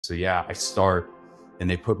So yeah, I start and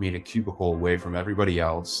they put me in a cubicle away from everybody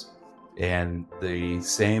else. And the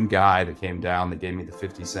same guy that came down that gave me the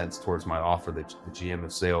 50 cents towards my offer, the GM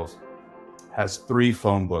of sales, has 3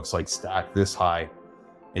 phone books like stacked this high.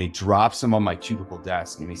 And he drops them on my cubicle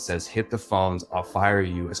desk and he says, hit the phones. I'll fire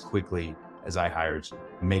you as quickly as I hired you.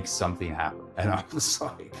 Make something happen. And I was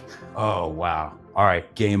like, oh, wow. All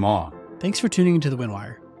right, game on. Thanks for tuning into the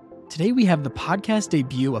Winwire. Today we have the podcast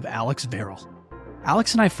debut of Alex Varel.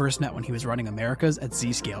 Alex and I first met when he was running Americas at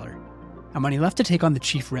Zscaler. And when he left to take on the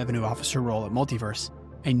Chief Revenue Officer role at Multiverse,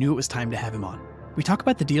 I knew it was time to have him on. We talk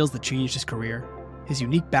about the deals that changed his career, his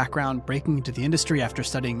unique background breaking into the industry after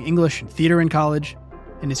studying English and theater in college,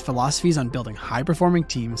 and his philosophies on building high-performing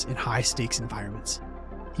teams in high-stakes environments.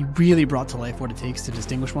 He really brought to life what it takes to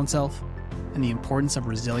distinguish oneself and the importance of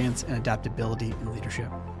resilience and adaptability in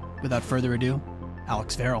leadership. Without further ado,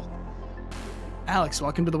 Alex Varel. Alex,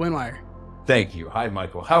 welcome to the Winwire. Thank you. Hi,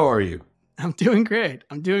 Michael. How are you? I'm doing great.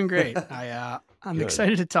 I'm Good.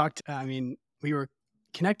 Excited to talk we were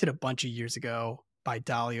connected a bunch of years ago by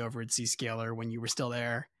Dolly over at Zscaler when you were still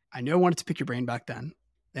there. I knew I wanted to pick your brain back then.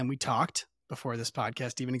 Then we talked before this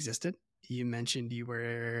podcast even existed. You mentioned you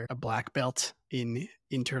were a black belt in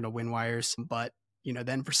internal Winwires, but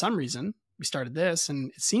then for some reason we started this, and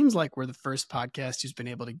it seems like we're the first podcast who's been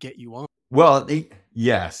able to get you on. Well,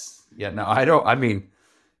 yes. Yeah, no, I don't. I mean,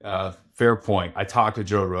 fair point. I talked to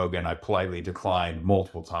Joe Rogan. I politely declined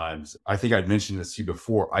multiple times. I think I'd mentioned this to you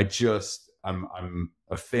before. I'm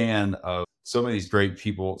a fan of so many great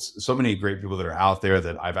people that are out there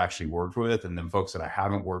that I've actually worked with, and then folks that I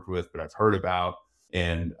haven't worked with, but I've heard about.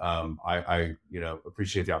 And I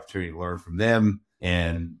appreciate the opportunity to learn from them,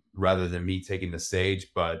 and rather than me taking the stage,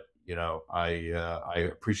 but I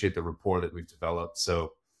appreciate the rapport that we've developed.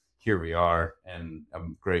 So here we are, and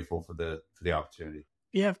I'm grateful for the opportunity.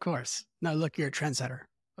 Yeah, of course. No, look, you're a trendsetter.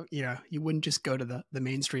 You wouldn't just go to the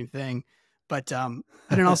mainstream thing, but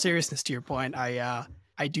in all seriousness, to your point, I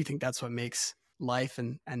do think that's what makes life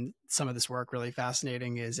and some of this work really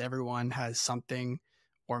fascinating. Is everyone has something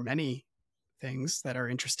or many things that are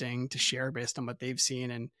interesting to share based on what they've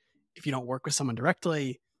seen. And if you don't work with someone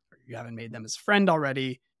directly, or you haven't made them as a friend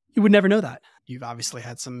already, you would never know that. You've obviously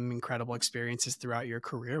had some incredible experiences throughout your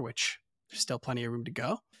career, which there's still plenty of room to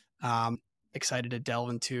go. Excited to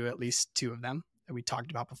delve into at least 2 of them that we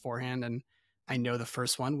talked about beforehand. And I know the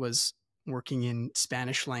first one was working in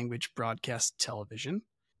Spanish language broadcast television,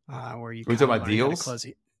 where you we talk about deals.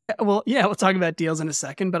 Well, yeah, we'll talk about deals in a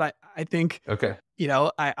second, but I think, okay.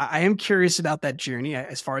 I am curious about that journey.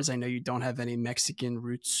 As far as I know, you don't have any Mexican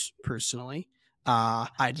roots personally.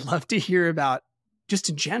 I'd love to hear about just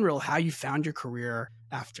in general, how you found your career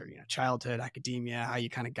after, childhood, academia, how you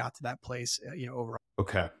kind of got to that place, overall.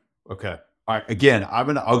 Okay. All right. Again,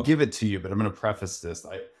 I'll give it to you, but I'm going to preface this.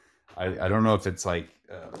 I don't know if it's like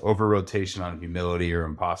over rotation on humility or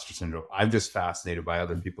imposter syndrome. I'm just fascinated by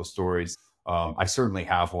other people's stories. I certainly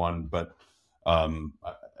have one, but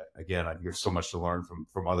again, there's so much to learn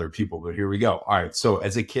from other people, but here we go. All right. So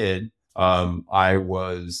as a kid, I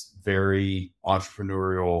was very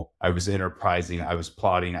entrepreneurial. I was enterprising. I was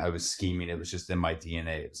plotting. I was scheming. It was just in my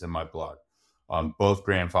DNA. It was in my blood. Both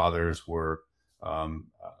grandfathers were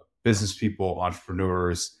business people,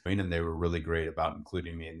 entrepreneurs, and they were really great about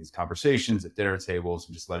including me in these conversations at dinner tables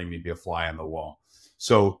and just letting me be a fly on the wall.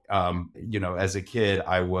 So, as a kid,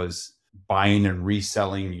 I was buying and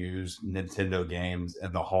reselling used Nintendo games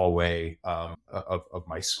in the hallway of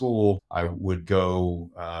my school. I would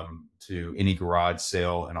go to any garage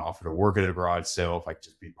sale and offer to work at a garage sale if I could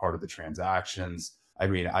just be part of the transactions. I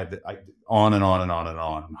mean, I on and on and on and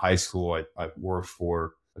on. In high school, I worked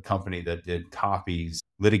for a company that did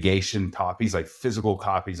litigation copies, like physical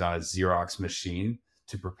copies on a Xerox machine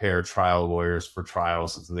to prepare trial lawyers for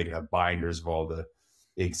trials so they could have binders of all the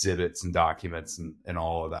exhibits and documents and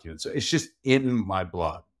all of that. So it's just in my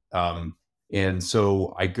blood. And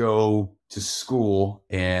so I go to school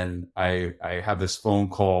and I have this phone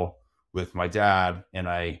call with my dad, and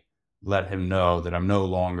I let him know that I'm no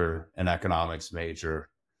longer an economics major.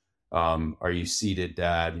 Are you seated,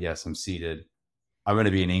 Dad? Yes, I'm seated. I'm going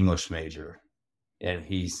to be an English major. And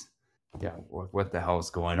he's, what the hell is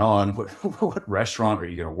going on? What restaurant are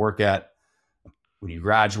you going to work at when you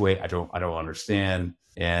graduate? I don't understand.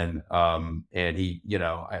 And he,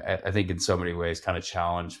 I think in so many ways kind of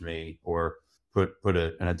challenged me or put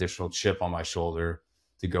an additional chip on my shoulder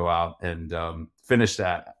to go out and finish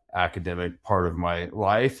that academic part of my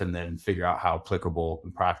life and then figure out how applicable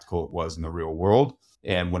and practical it was in the real world.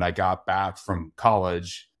 And when I got back from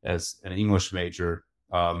college as an English major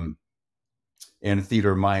and a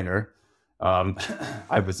theater minor, Um,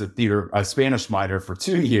 I was a Spanish minor for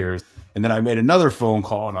 2 years. And then I made another phone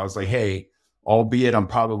call and I was like, hey, albeit I'm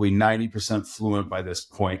probably 90% fluent by this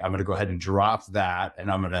point, I'm going to go ahead and drop that.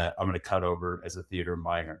 And I'm going to cut over as a theater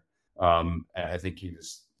minor. I think he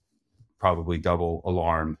was probably double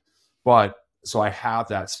alarmed, but so I have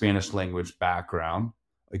that Spanish language background.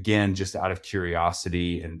 Again, just out of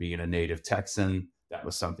curiosity and being a native Texan, that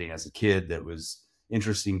was something as a kid that was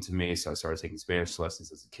interesting to me. So I started taking Spanish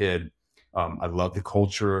lessons as a kid. I love the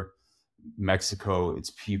culture, Mexico,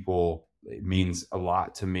 its people. It means a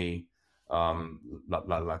lot to me.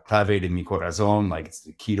 La clave de mi corazón, like it's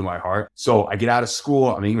the key to my heart. So I get out of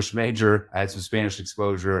school. I'm an English major. I had some Spanish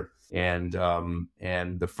exposure. And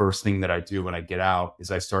the first thing that I do when I get out is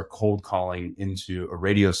I start cold calling into a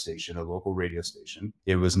radio station, a local radio station.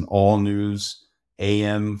 It was an all news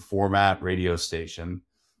AM format radio station.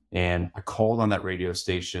 And I called on that radio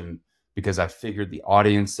station because I figured the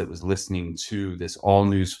audience that was listening to this all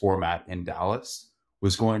news format in Dallas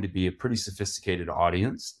was going to be a pretty sophisticated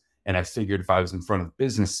audience. And I figured if I was in front of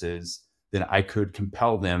businesses, then I could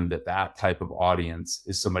compel them that that type of audience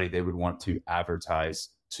is somebody they would want to advertise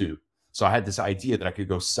to. So I had this idea that I could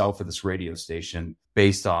go sell for this radio station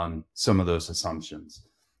based on some of those assumptions.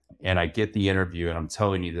 And I get the interview and I'm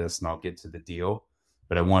telling you this and I'll get to the deal,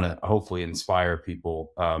 but I want to hopefully inspire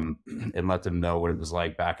people and let them know what it was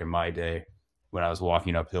like back in my day when I was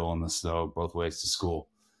walking uphill in the snow both ways to school.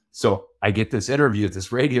 So I get this interview at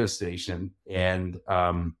this radio station and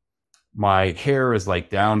my hair is like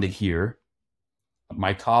down to here.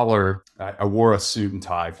 My collar, I wore a suit and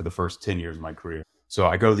tie for the first 10 years of my career. So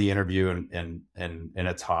I go to the interview in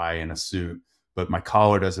a tie and a suit, but my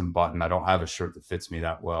collar doesn't button. I don't have a shirt that fits me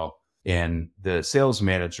that well. And the sales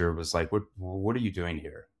manager was like, what are you doing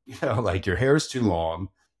here? You know, like your hair's too long.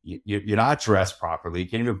 You're not dressed properly. You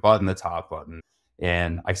can't even button the top button.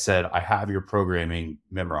 And I said, I have your programming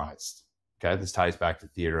memorized. Okay. This ties back to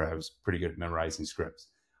theater. I was pretty good at memorizing scripts.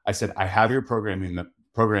 I said, I have your programming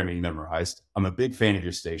memorized. I'm a big fan of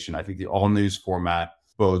your station. I think the all news format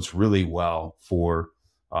bodes really well for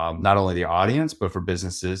not only the audience, but for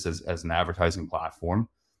businesses as an advertising platform.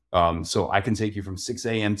 So I can take you from 6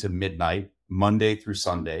 a.m. to midnight, Monday through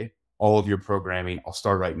Sunday, all of your programming. I'll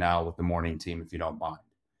start right now with the morning team, if you don't mind.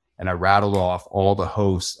 And I rattled off all the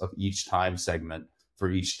hosts of each time segment for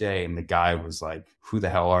each day. And the guy was like, who the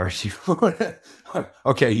hell are you?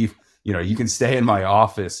 Okay, you can stay in my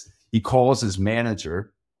office. He calls his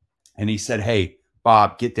manager and he said, hey,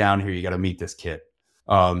 Bob, get down here. You got to meet this kid.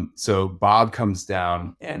 So Bob comes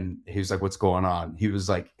down and he was like, what's going on? He was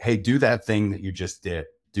like, hey, do that thing that you just did.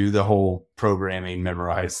 Do the whole programming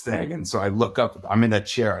memorized thing. And so I look up, I'm in a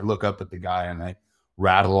chair. I look up at the guy and I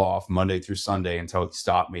rattle off Monday through Sunday until he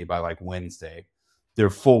stopped me by like Wednesday, their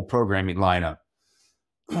full programming lineup.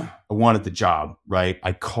 I wanted the job, right?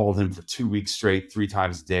 I called him for 2 weeks straight, 3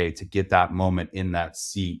 times a day to get that moment in that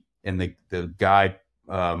seat. And the guy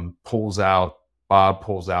Bob pulls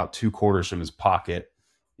out 2 quarters from his pocket.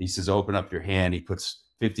 He says, open up your hand. He puts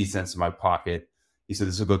 50 cents in my pocket. He said,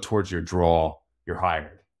 this will go towards your draw. You're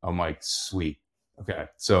hired. I'm like, sweet. Okay.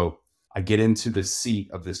 So I get into the seat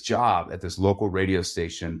of this job at this local radio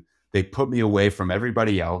station. They put me away from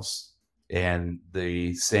everybody else. And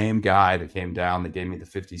the same guy that came down that gave me the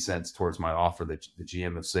 50 cents towards my offer, the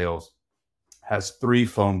GM of sales, has 3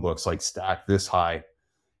 phone books like stacked this high.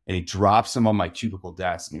 And he drops them on my cubicle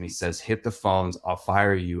desk and he says, hit the phones. I'll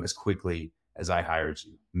fire you as quickly as I hired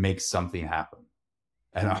you. Make something happen.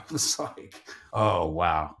 And I was like, oh,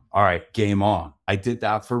 wow. All right, game on. I did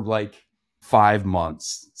that for like 5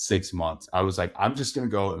 months, 6 months. I was like, I'm just going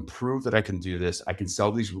to go and prove that I can do this. I can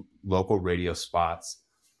sell these local radio spots.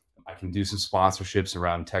 I can do some sponsorships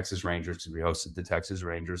around Texas Rangers because we hosted the Texas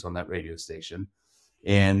Rangers on that radio station.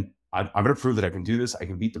 And I'm going to prove that I can do this. I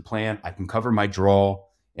can beat the plan. I can cover my draw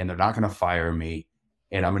and they're not going to fire me.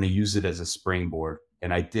 And I'm going to use it as a springboard.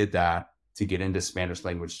 And I did that to get into Spanish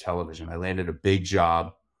language television. I landed a big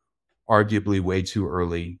job, arguably way too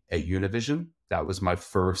early at Univision. That was my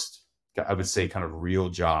first, I would say, kind of real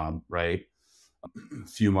job, right? A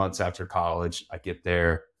few months after college, I get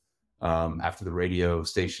there after the radio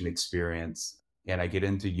station experience, and I get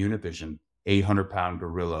into Univision, 800-pound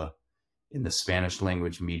gorilla in the Spanish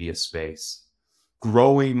language media space,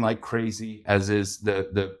 growing like crazy, as is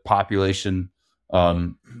the population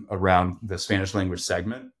around the Spanish language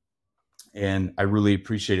segment. And I really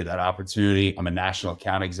appreciated that opportunity. I'm a national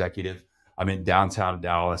account executive. I'm in downtown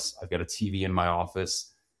Dallas. I've got a TV in my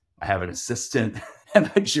office. I have an assistant, and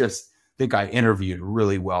I just think I interviewed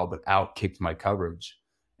really well, but outkicked my coverage.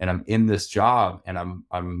 And I'm in this job, and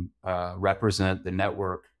I'm represent the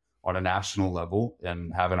network on a national level,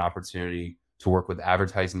 and have an opportunity to work with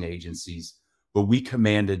advertising agencies, but we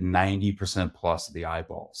commanded 90% plus of the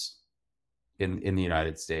eyeballs in the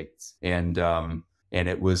United States. And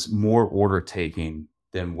it was more order taking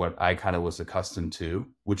than what I kind of was accustomed to,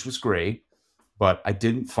 which was great. But I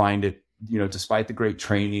didn't find it, despite the great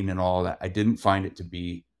training and all that, I didn't find it to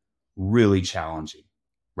be really challenging,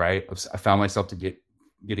 right? I found myself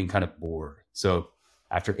getting kind of bored. So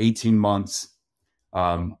after 18 months,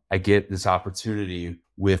 I get this opportunity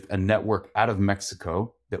with a network out of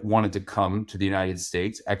Mexico that wanted to come to the United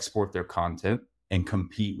States, export their content, and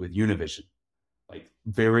compete with Univision. Like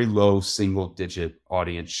very low single digit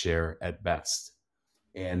audience share at best.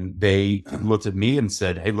 And they looked at me and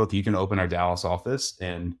said, "Hey, look, you can open our Dallas office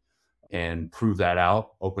and prove that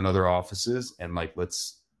out, open other offices, and like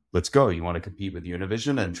let's go. You want to compete with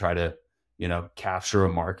Univision and try to, capture a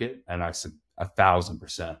market?" And I said,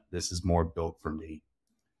 1,000%. This is more built for me.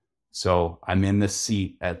 So I'm in the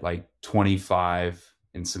seat at like 25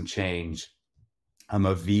 and some change. I'm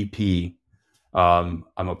a VP. I'm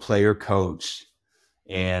a player coach,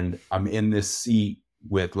 and I'm in this seat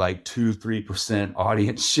with like 2-3%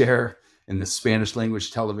 audience share in the Spanish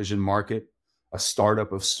language television market, a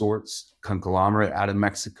startup of sorts, conglomerate out of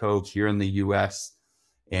Mexico here in the US.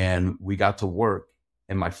 And we got to work.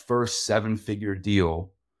 And my first 7-figure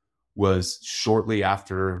deal was shortly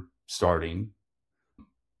after starting.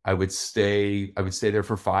 I would stay there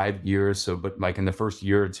for 5 years. So, but like in the first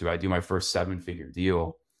year or two, I do my first 7-figure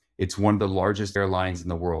deal. It's one of the largest airlines in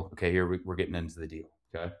the world. Okay, here we're getting into the deal.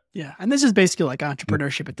 Okay. Yeah. And this is basically like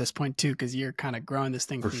entrepreneurship at this point too, because you're kind of growing this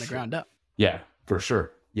thing For from the sure. ground up. Yeah, for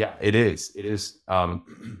sure. Yeah, it is. It is. And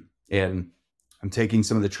I'm taking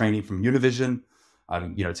some of the training from Univision.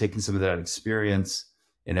 I'm, taking some of that experience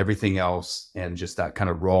and everything else, and just that kind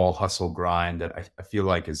of raw hustle grind that I feel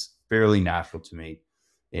like is fairly natural to me,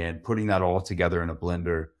 and putting that all together in a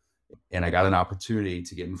blender. And I got an opportunity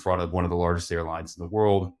to get in front of one of the largest airlines in the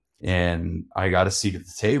world, and I got a seat at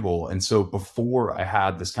the table. And so before I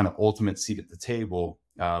had this kind of ultimate seat at the table,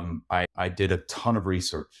 I did a ton of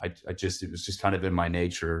research. It was just kind of in my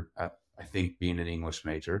nature. I think being an English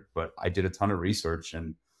major, but I did a ton of research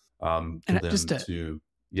and Just to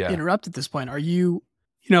interrupt at this point, are you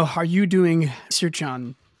doing research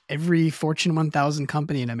on every Fortune 1000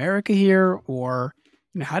 company in America here, or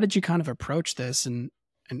how did you kind of approach this, and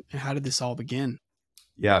how did this all begin?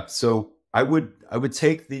 Yeah, so I would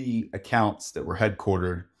take the accounts that were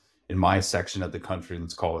headquartered in my section of the country,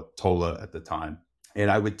 let's call it TOLA at the time,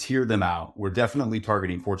 and I would tier them out. We're definitely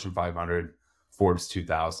targeting Fortune 500, Forbes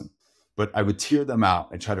 2000, but I would tier them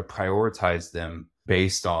out and try to prioritize them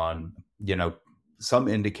based on, some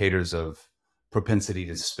indicators of propensity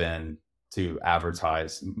to spend, to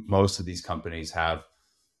advertise. Most of these companies have,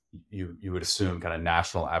 you would assume, kind of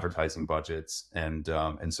national advertising budgets, and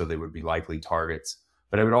so they would be likely targets.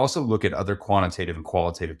 But I would also look at other quantitative and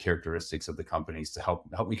qualitative characteristics of the companies to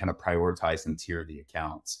help me kind of prioritize and tier the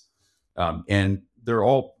accounts. And they're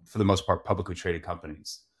all, for the most part, publicly traded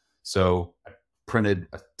companies. So I printed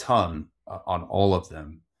a ton on all of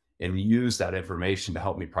them and used that information to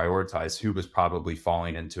help me prioritize who was probably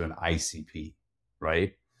falling into an ICP,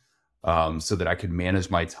 right? So that I could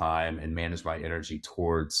manage my time and manage my energy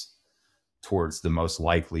towards the most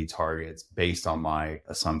likely targets based on my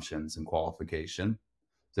assumptions and qualification.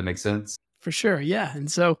 Does that make sense? For sure, yeah. And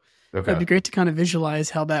so it'd be Okay. great to kind of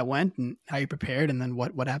visualize how that went and how you prepared, and then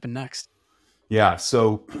what happened next. Yeah.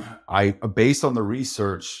 So based on the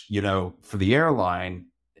research, for the airline,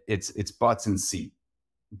 it's butts and seat.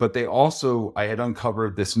 But I had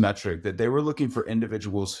uncovered this metric that they were looking for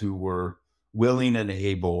individuals who were willing and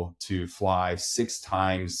able to fly 6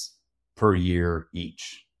 times per year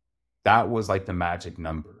each. That was like the magic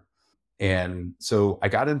number. And so I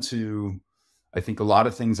got into, I think, a lot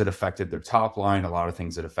of things that affected their top line, a lot of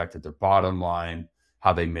things that affected their bottom line,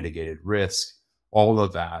 how they mitigated risk, all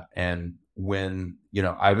of that. And when,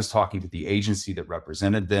 I was talking to the agency that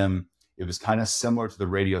represented them, it was kind of similar to the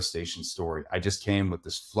radio station story. I just came with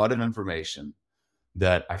this flood of information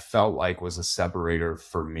that I felt like was a separator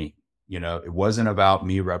for me. It wasn't about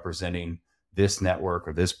me representing this network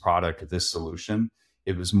or this product or this solution.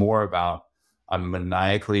 It was more about, I'm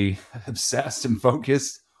maniacally obsessed and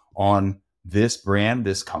focused on this brand,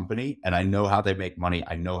 this company, and I know how they make money.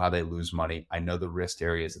 I know how they lose money. I know the risk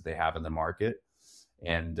areas that they have in the market,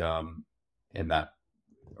 and that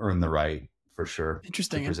earned the right, for sure.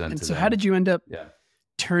 Interesting. And so how did you end up Yeah.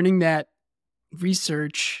 turning that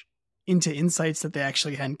research into insights that they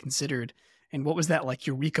actually hadn't considered? And what was that like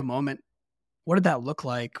eureka moment? What did that look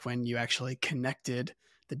like when you actually connected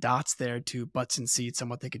the dots there to butts and seats and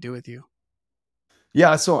what they could do with you?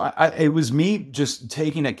 Yeah, so it was me just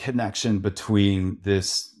taking a connection between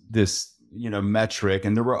this metric,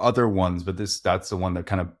 and there were other ones, but that's the one that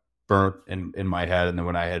kind of burnt in my head. And then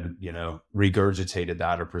when I had regurgitated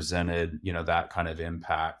that or presented that kind of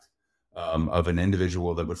impact of an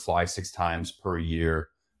individual that would fly 6 times per year,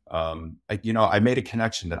 I made a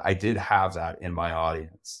connection that I did have that in my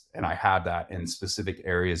audience, and I had that in specific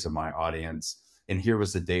areas of my audience, and here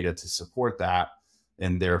was the data to support that,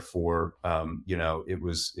 and therefore it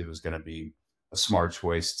was going to be a smart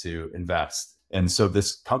choice to invest. And so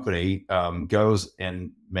this company goes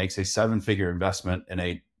and makes a 7-figure investment in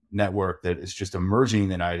a network that is just emerging in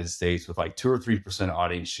the United States with like 2 or 3%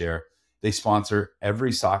 audience share. They sponsor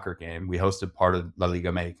every soccer game. We hosted part of La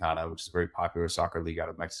Liga Mexicana, which is a very popular soccer league out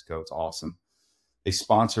of Mexico. It's awesome. They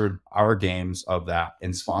sponsored our games of that,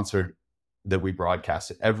 and sponsored that we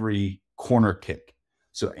broadcasted every corner kick.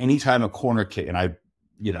 So anytime a corner kick, and I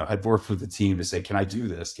had worked with the team to say, can I do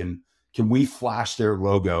this? Can we flash their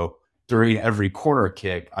logo during every corner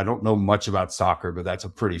kick? I don't know much about soccer, but that's a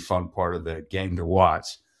pretty fun part of the game to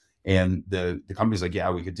watch. And the company's like,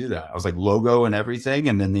 yeah, we could do that. I was like, logo and everything.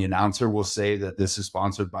 And then the announcer will say that this is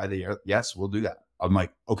sponsored by yes, we'll do that. I'm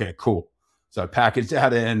like, okay, cool. So I packaged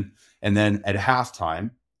that in. And then at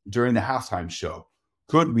halftime, during the halftime show,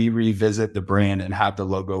 could we revisit the brand and have the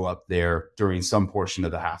logo up there during some portion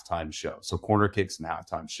of the halftime show? So corner kicks and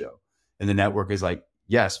halftime show. And the network is like,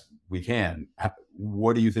 yes, we can.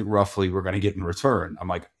 What do you think roughly we're going to get in return? I'm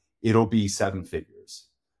like, it'll be 7 figures.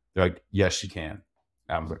 They're like, yes, you can.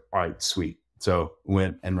 I was like, all right, sweet. So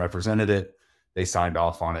went and represented it. They signed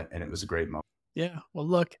off on it, and it was a great moment. Yeah. Well,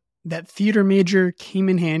 look, that theater major came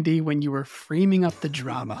in handy when you were framing up the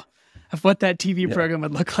drama of what that TV program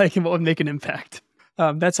would look like and what would make an impact.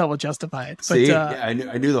 That's how we'll justify it. But, see, yeah, I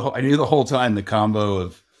knew the whole time the combo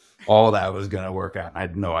of all that was going to work out. I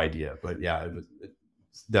had no idea, but yeah,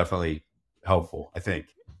 it's definitely helpful, I think.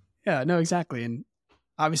 Yeah, no, exactly. And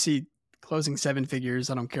obviously closing 7 figures,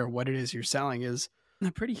 I don't care what it is you're selling, is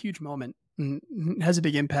a pretty huge moment, and it has a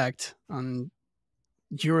big impact on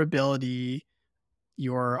your ability,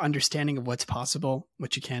 your understanding of what's possible,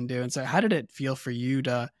 what you can do. And so how did it feel for you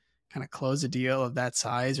to kind of close a deal of that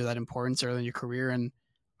size or that importance early in your career? And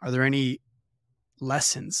are there any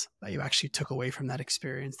lessons that you actually took away from that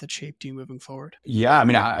experience that shaped you moving forward? Yeah, I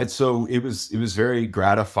mean, so it was very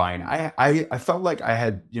gratifying. I felt like I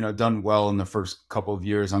had done well in the first couple of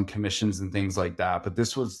years on commissions and things like that, but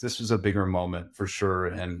this was a bigger moment for sure,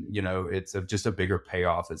 and it's just a bigger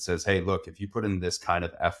payoff that says, hey, look, if you put in this kind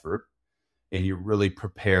of effort and you really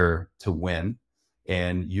prepare to win,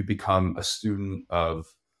 and you become a student of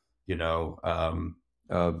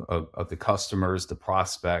of the customers, the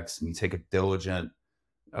prospects, and you take a diligent,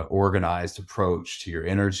 organized approach to your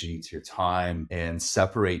energy, to your time, and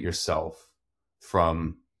separate yourself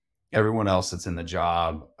from everyone else that's in the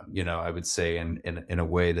job, I would say in a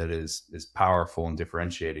way that is powerful and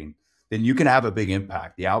differentiating, then you can have a big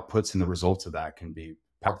impact. The outputs and the results of that can be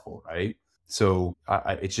powerful, right? So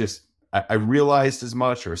I realized as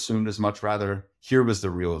much, or assumed as much rather. Here was the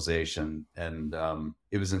realization, and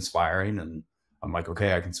it was inspiring. And I'm like,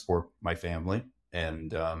 okay, I can support my family.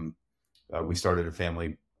 And we started a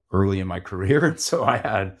family early in my career. And so I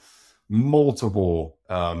had multiple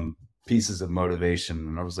pieces of motivation.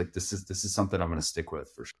 And I was like, this is something I'm going to stick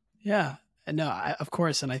with for sure. Yeah. And no, of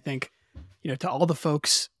course. And I think, to all the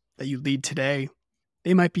folks that you lead today,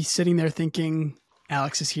 they might be sitting there thinking,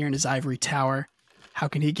 Alex is here in his ivory tower. How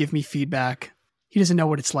can he give me feedback? He doesn't know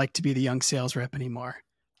what it's like to be the young sales rep anymore.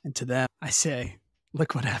 And to them, I say,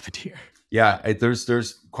 look what happened here. Yeah,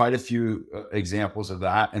 there's quite a few examples of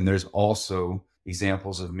that. And there's also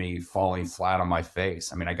examples of me falling flat on my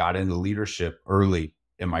face. I mean, I got into leadership early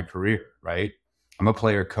in my career, right? I'm a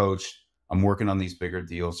player coach. I'm working on these bigger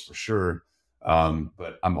deals for sure.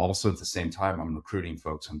 But I'm also at the same time, I'm recruiting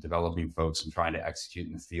folks, I'm developing folks, I'm trying to execute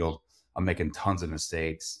in the field. I'm making tons of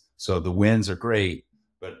mistakes. So the wins are great,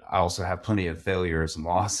 but I also have plenty of failures and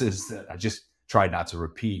losses that I just tried not to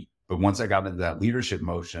repeat. But once I got into that leadership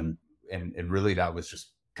motion, and really that was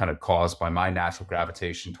just kind of caused by my natural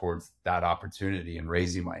gravitation towards that opportunity and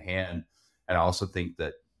raising my hand. And I also think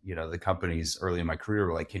that, the companies early in my career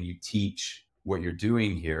were like, can you teach what you're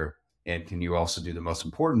doing here? And can you also do the most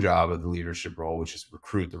important job of the leadership role, which is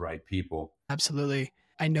recruit the right people? Absolutely.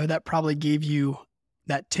 I know that probably gave you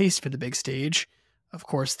that taste for the big stage. Of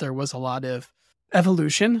course, there was a lot of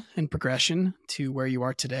evolution and progression to where you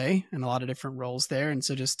are today and a lot of different roles there. And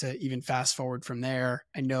so just to even fast forward from there,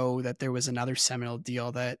 I know that there was another seminal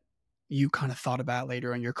deal that you kind of thought about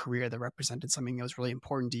later in your career that represented something that was really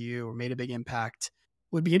important to you or made a big impact.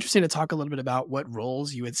 Would be interesting to talk a little bit about what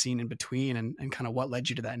roles you had seen in between and kind of what led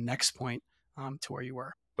you to that next point to where you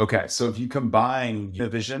were. Okay, so if you combine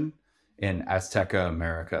Univision and Azteca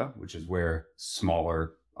America, which is where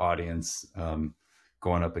smaller audience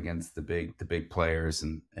going up against the big players,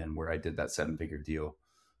 and where I did that 7-figure deal,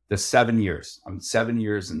 the 7 years, I'm 7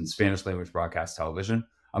 years in Spanish language broadcast television.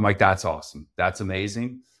 I'm like, that's awesome, that's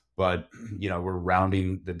amazing. But we're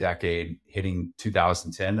rounding the decade, hitting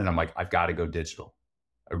 2010, and I'm like, I've got to go digital.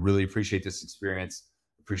 I really appreciate this experience,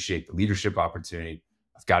 appreciate the leadership opportunity.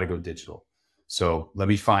 I've got to go digital. So let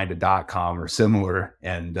me find a .com or similar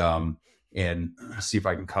and see if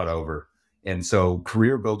I can cut over. And so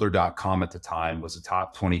careerbuilder.com at the time was a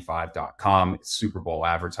top 25.com, Super Bowl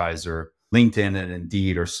advertiser. LinkedIn and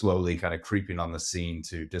Indeed are slowly kind of creeping on the scene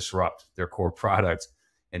to disrupt their core product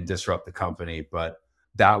and disrupt the company. But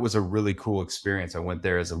that was a really cool experience. I went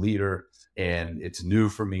there as a leader, and it's new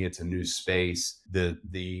for me. It's a new space.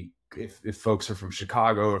 If folks are from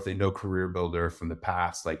Chicago, or if they know Career Builder from the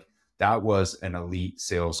past, like, that was an elite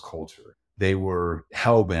sales culture. They were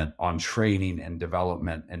hell-bent on training and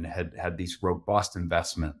development, and had these robust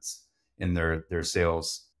investments in their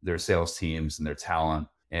sales teams and their talent.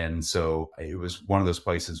 And so it was one of those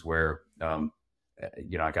places where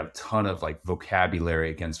I got a ton of like vocabulary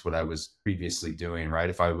against what I was previously doing, right?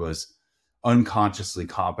 If I was unconsciously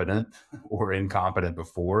competent or incompetent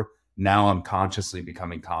before, now I'm consciously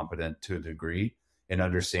becoming competent to a degree and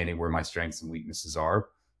understanding where my strengths and weaknesses are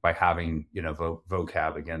by having,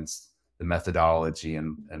 vocab against the methodology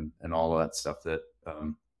and all of that stuff that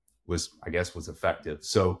was effective.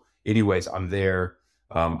 So anyways, I'm there.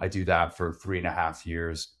 I do that for 3.5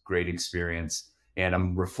 years, great experience. And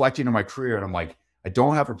I'm reflecting on my career, and I'm like, I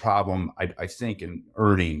don't have a problem, I think, in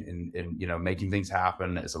earning and making things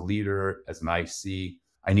happen as a leader, as an IC.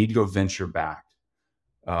 I need to go venture back.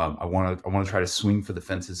 I want to try to swing for the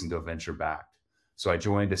fences and go venture back. So I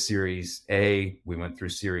joined a Series A. We went through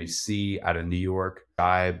Series C out of New York.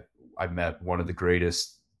 I met one of the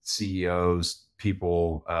greatest CEOs,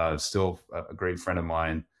 people, still a great friend of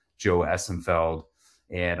mine, Joe Essenfeld.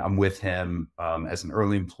 And I'm with him as an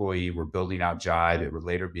early employee. We're building out Jive. It would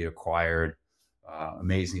later be acquired.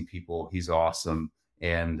 Amazing people. He's awesome.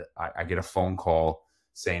 And I get a phone call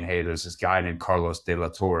saying, hey, there's this guy named Carlos De La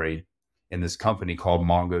Torre in this company called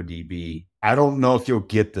MongoDB. I don't know if you'll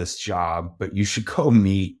get this job, but you should go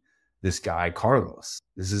meet this guy, Carlos.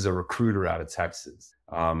 This is a recruiter out of Texas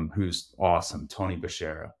who's awesome, Tony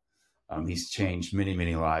Bashara. He's changed many,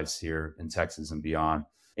 many lives here in Texas and beyond.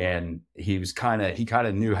 And he kind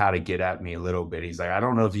of knew how to get at me a little bit. He's like, I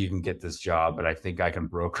don't know if you can get this job, but I think I can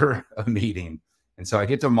broker a meeting. And so I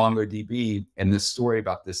get to MongoDB, and this story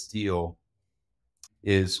about this deal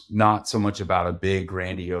is not so much about a big,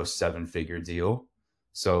 grandiose 7-figure deal.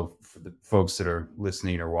 So for the folks that are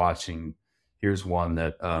listening or watching, here's one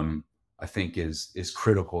that I think is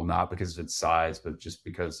critical, not because of its size, but just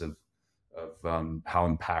because of how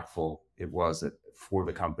impactful it was for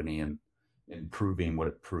the company and proving what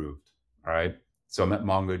it proved. All right. So I'm at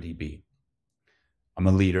MongoDB. I'm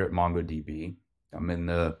a leader at MongoDB. I'm in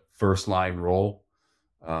the first line role.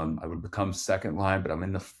 I would become second line, but I'm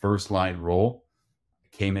in the first line role.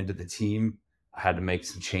 I came into the team. I had to make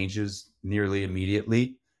some changes nearly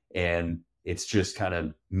immediately. And it's just kind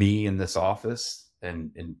of me in this office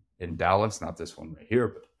and in Dallas, not this one right here,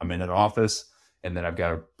 but I'm in an office. And then I've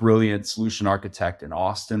got a brilliant solution architect in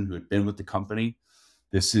Austin who had been with the company.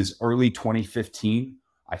 This is early 2015.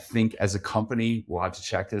 I think as a company, we'll have to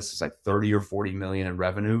check this. It's like 30 or 40 million in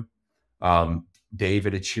revenue.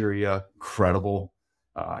 David Achiria, incredible.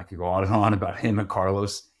 I could go on and on about him and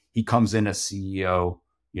Carlos. He comes in as CEO,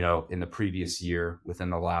 in the previous year, within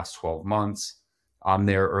the last 12 months. I'm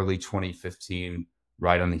there early 2015,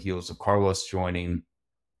 right on the heels of Carlos joining.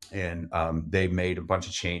 And they made a bunch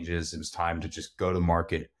of changes. It was time to just go to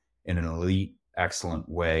market in an elite, excellent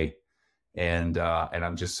way. And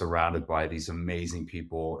I'm just surrounded by these amazing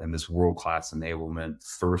people and this world-class enablement,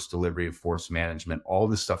 first delivery of force management. All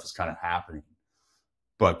this stuff is kind of happening.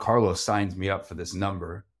 But Carlos signs me up for this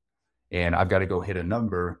number, and I've got to go hit a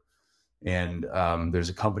number. And there's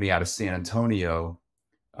a company out of San Antonio.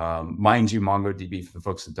 Mind you, MongoDB, for the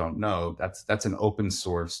folks that don't know, that's an open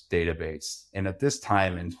source database. And at this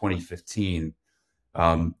time in 2015,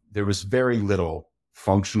 there was very little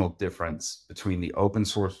functional difference between the open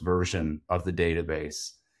source version of the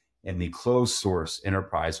database and the closed source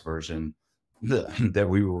enterprise version that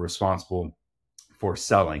we were responsible for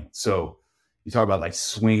selling. So you talk about like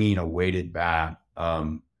swinging a weighted bat.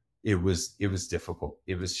 It was difficult.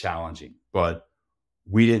 It was challenging. But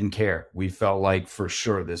we didn't care. We felt like for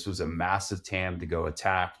sure this was a massive TAM to go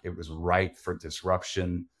attack. It was ripe for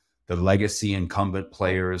disruption. The legacy incumbent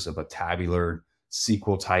players of a tabular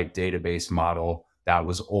SQL type database model, that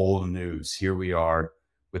was old news. Here we are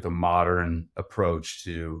with a modern approach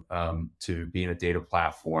to being a data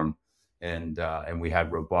platform, and we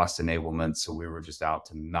had robust enablement. So we were just out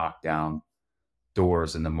to knock down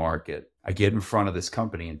doors in the market. I get in front of this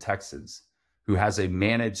company in Texas who has a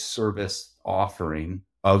managed service offering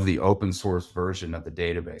of the open source version of the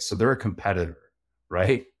database. So they're a competitor,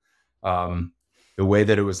 right? The way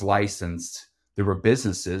that it was licensed, there were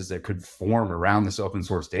businesses that could form around this open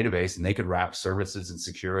source database, and they could wrap services and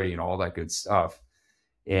security and all that good stuff.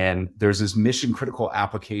 And there's this mission critical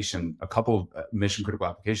application, a couple of mission critical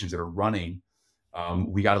applications that are running.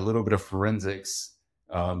 We got a little bit of forensics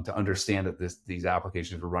to understand that these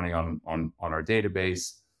applications were running on our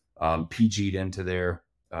database, PG'd into there,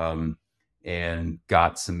 and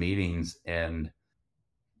got some meetings. And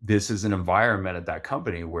this is an environment at that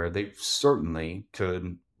company where they certainly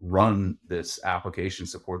could run this application,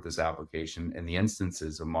 support this application, and the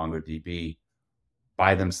instances of MongoDB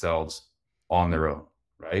by themselves on their own,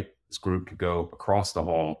 right? This group could go across the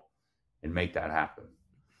hall and make that happen.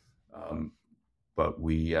 But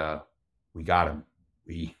we got him.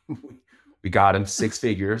 We got him 6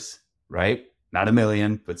 figures, right? Not a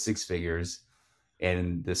million, but 6 figures.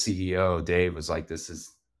 And the CEO, Dave, was like, this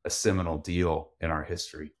is a seminal deal in our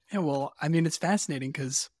history. Yeah, well, I mean, it's fascinating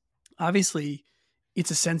because obviously it's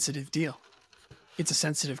a sensitive deal. It's a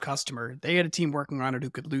sensitive customer. They had a team working on it who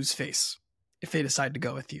could lose face if they decide to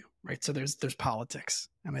go with you, right? So there's politics.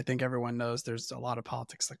 And I think everyone knows there's a lot of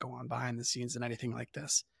politics that go on behind the scenes in anything like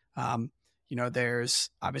this. There's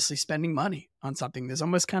obviously spending money on something. There's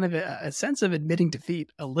almost kind of a sense of admitting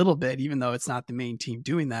defeat a little bit, even though it's not the main team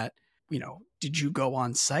doing that. Did you go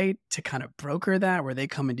on site to kind of broker that? Were they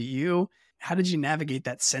coming to you? How did you navigate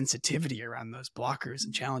that sensitivity around those blockers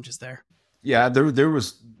and challenges there? Yeah,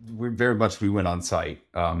 we went on site.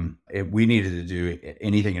 We needed to do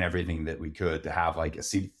anything and everything that we could to have like a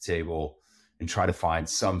seat at the table and try to find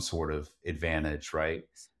some sort of advantage, right?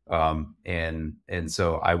 And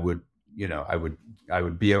so I was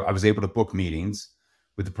able to book meetings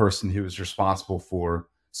with the person who was responsible for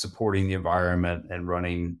supporting the environment and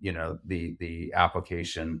running, the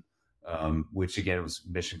application, which again was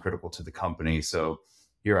mission critical to the company. So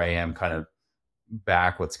here I am kind of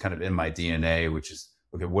back what's kind of in my DNA, which is,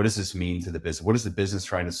 okay, what does this mean to the business? What is the business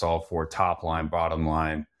trying to solve for? Top line, bottom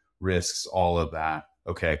line, risks, all of that.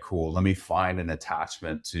 Okay, cool. Let me find an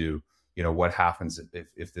attachment to, what happens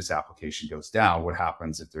if this application goes down? What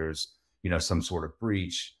happens if there's, some sort of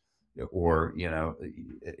breach or,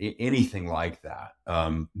 anything like that?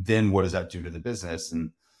 Then what does that do to the business?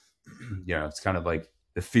 And, it's kind of like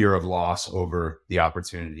the fear of loss over the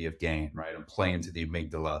opportunity of gain, right? I'm playing to the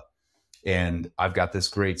amygdala. And I've got this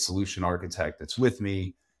great solution architect that's with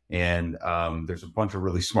me. And there's a bunch of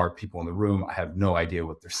really smart people in the room. I have no idea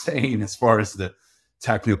what they're saying as far as the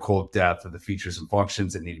technical depth of the features and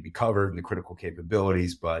functions that need to be covered and the critical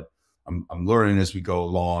capabilities. But I'm learning as we go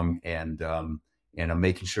along, and I'm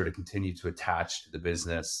making sure to continue to attach to the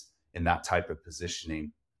business in that type of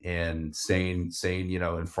positioning and staying,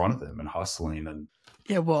 in front of them and hustling. And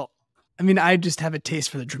yeah, well, I mean, I just have a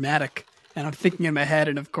taste for the dramatic. And I'm thinking in my head,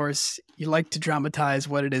 and of course, you like to dramatize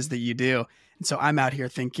what it is that you do. And so I'm out here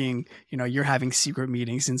thinking, you're having secret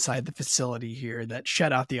meetings inside the facility here that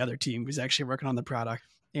shut out the other team who's actually working on the product.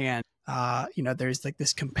 And, there's like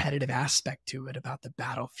this competitive aspect to it about the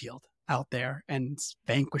battlefield out there and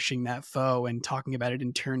vanquishing that foe and talking about it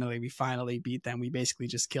internally. We finally beat them. We basically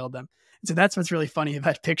just killed them. And so that's what's really funny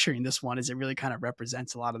about picturing this one, is it really kind of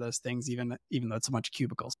represents a lot of those things, even though it's a bunch of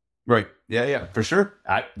cubicles. Right. Yeah, for sure.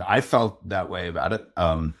 I felt that way about it.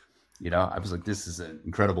 I was like, this is an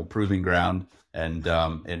incredible proving ground. And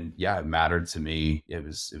yeah, it mattered to me. It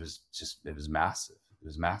was massive. It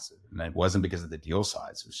was massive. And it wasn't because of the deal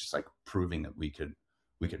size. It was just like proving that we could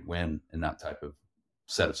win in that type of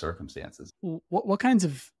set of circumstances. What kinds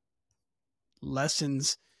of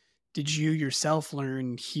lessons did you yourself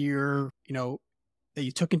learn here, that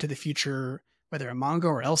you took into the future, whether at Mongo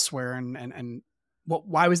or elsewhere, and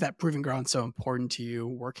why was that proving ground so important to you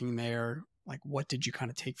working there? Like, what did you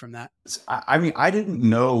kind of take from that? I mean, I didn't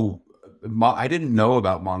know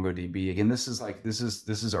about MongoDB. Again, this is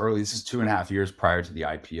early. This is 2.5 years prior to the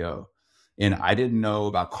IPO. And I didn't know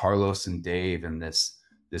about Carlos and Dave and this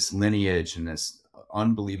lineage and this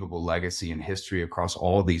unbelievable legacy and history across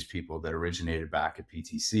all these people that originated back at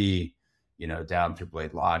PTC, down through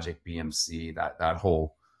Blade Logic, BMC, that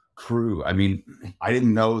whole crew. I mean, I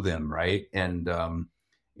didn't know them, right? And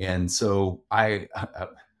And so I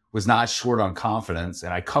was not short on confidence,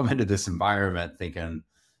 and I come into this environment thinking,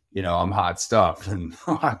 I'm hot stuff. And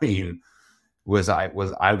I mean, I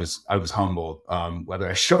was humbled, whether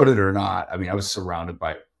I showed it or not. I mean, I was surrounded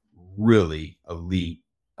by really elite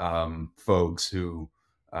folks who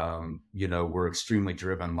were extremely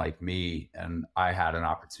driven like me, and I had an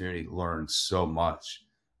opportunity to learn so much.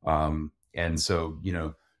 And so,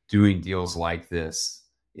 doing deals like this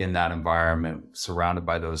in that environment, surrounded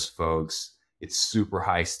by those folks, it's super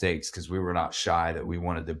high stakes because we were not shy that we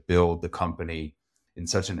wanted to build the company in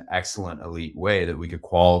such an excellent elite way that we could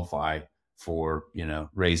qualify for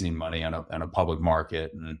raising money on a public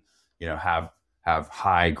market, and have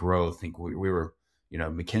high growth. I think we were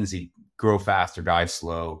McKinsey grow fast or die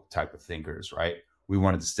slow type of thinkers, right? We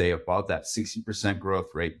wanted to stay above that 60% growth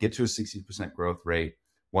rate, get to a 60% growth rate.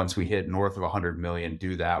 Once we hit north of 100 million,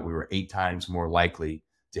 do that, we were 8 times more likely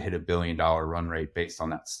to hit $1 billion run rate based on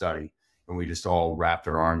that study. And we just all wrapped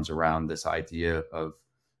our arms around this idea of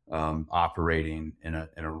operating in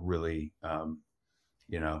a really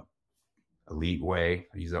elite way.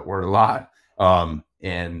 I use that word a lot.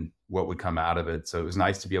 And what would come out of it. So it was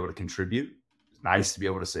nice to be able to contribute. It was nice to be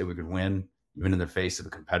able to say we could win even in the face of a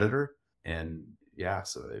competitor. And yeah,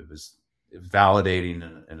 so it was validating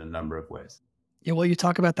in a number of ways. Yeah, well, you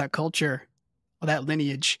talk about that culture, well, that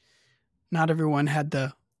lineage. Not everyone had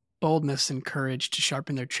the boldness and courage to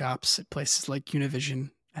sharpen their chops at places like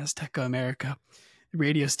Univision, Azteca America,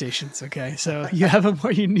 radio stations. Okay, so you have a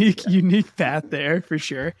more unique path there for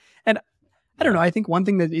sure. And I don't know. I think one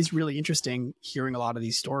thing that is really interesting hearing a lot of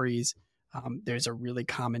these stories, there's a really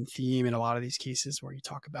common theme in a lot of these cases where you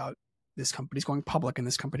talk about this company's going public and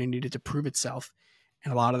this company needed to prove itself.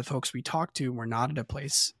 And a lot of the folks we talked to were not at a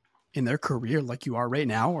place in their career like you are right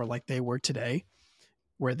now or like they were today,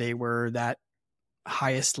 where they were that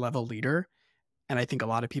highest level leader. And I think a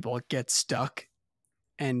lot of people get stuck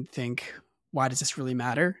and think, why does this really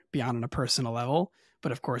matter beyond on a personal level?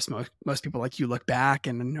 But of course, most people like you look back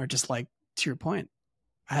and are just like, to your point,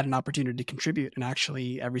 I had an opportunity to contribute, and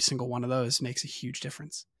actually every single one of those makes a huge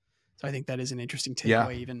difference. So I think that is an interesting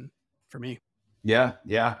takeaway even for me. Yeah.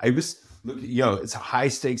 It's high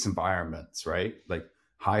stakes environments, right? Like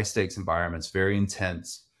high stakes environments, very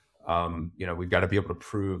intense. We've got to be able to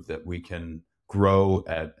prove that we can grow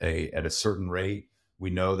at a certain rate. We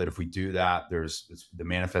know that if we do that, the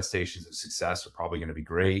manifestations of success are probably going to be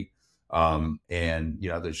great. And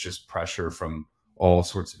there's just pressure from all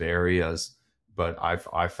sorts of areas. But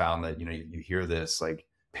I've found that, you hear this, like,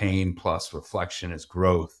 pain plus reflection is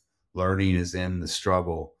growth. Learning is in the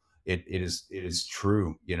struggle. It is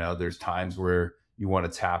true. There's times where you want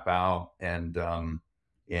to tap out, and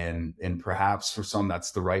perhaps for some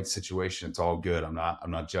that's the right situation. It's all good. I'm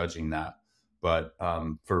not judging that. But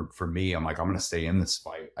for me, I'm like, I'm going to stay in this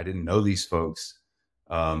fight. I didn't know these folks.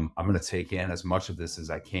 I'm going to take in as much of this as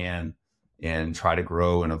I can and try to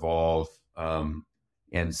grow and evolve,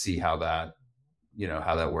 and see how that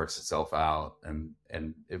works itself out. And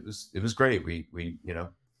it was great. We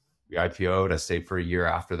IPO'd. I stayed for a year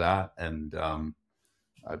after that, and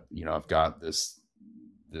I've got this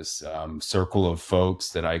circle of folks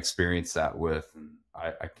that I experienced that with, and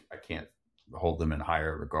I can't hold them in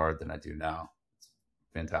higher regard than I do now. It's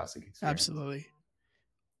a fantastic experience. Absolutely.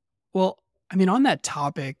 Well, I mean, on that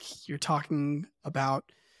topic, you're talking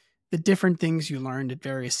about the different things you learned at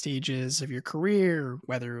various stages of your career,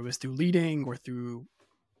 whether it was through leading or through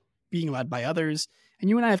being led by others. And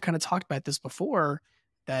you and I have kind of talked about this before,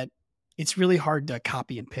 that it's really hard to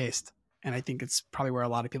copy and paste. And I think it's probably where a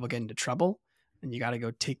lot of people get into trouble. And you got to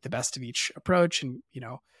go take the best of each approach. And,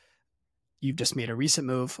 you've just made a recent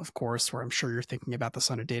move, of course, where I'm sure you're thinking about this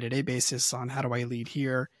on a day-to-day basis on how do I lead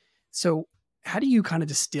here. So how do you kind of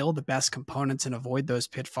distill the best components and avoid those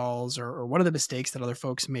pitfalls, or what are the mistakes that other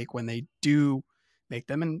folks make when they do make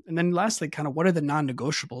them? And then lastly, kind of what are the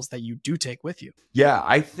non-negotiables that you do take with you? Yeah,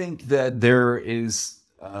 I think that there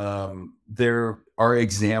are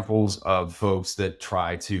examples of folks that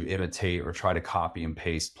try to imitate or try to copy and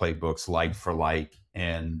paste playbooks like for like,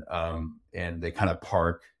 and they kind of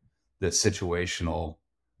park the situational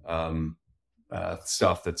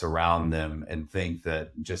stuff that's around them and think that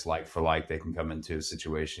just like for like they can come into a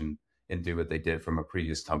situation and do what they did from a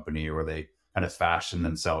previous company, or they kind of fashion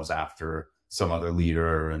themselves after some other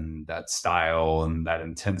leader and that style and that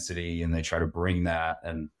intensity, and they try to bring that.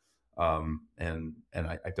 And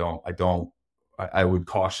I would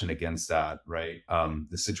caution against that, right?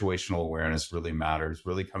 The situational awareness really matters,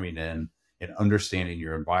 really coming in and understanding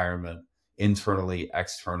your environment internally,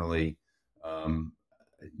 externally.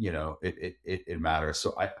 It matters.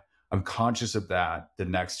 So I'm conscious of that. The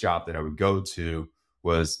next job that I would go to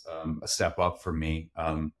was a step up for me.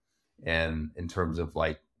 And in terms of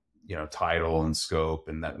like, title and scope,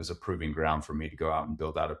 and that was a proving ground for me to go out and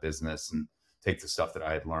build out a business and take the stuff that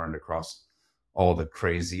I had learned across all the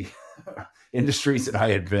crazy industries that I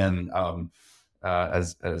had been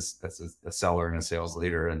as a seller and a sales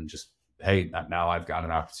leader, and just, hey, now I've got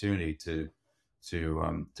an opportunity to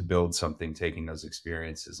build something, taking those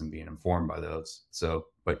experiences and being informed by those. So,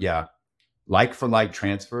 but yeah, like for like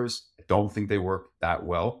transfers, I don't think they work that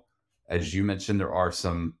well. As you mentioned, there are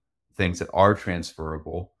some things that are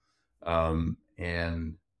transferable,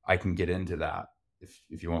 and I can get into that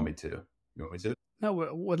if you want me to. You want me to? No,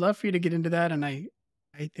 would love for you to get into that. And I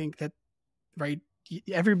think that, right,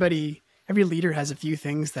 every leader has a few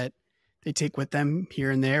things that they take with them here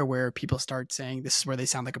and there, where people start saying this is where they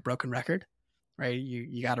sound like a broken record, right?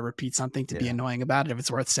 You got to repeat something to be annoying about it. If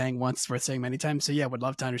it's worth saying once, it's worth saying many times. So yeah, would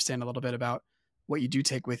love to understand a little bit about what you do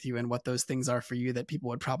take with you and what those things are for you that people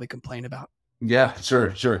would probably complain about. Yeah,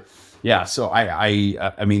 sure. Yeah. So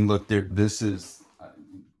I mean, look,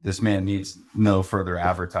 this man needs no further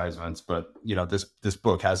advertisements, but this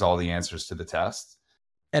book has all the answers to the test.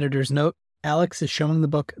 Editor's note: Alex is showing the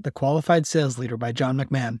book The Qualified Sales Leader by John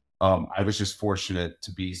McMahon. I was just fortunate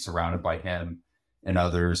to be surrounded by him and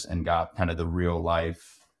others, and got kind of the real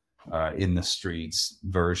life in the streets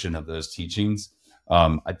version of those teachings.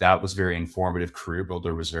 That was very informative. Career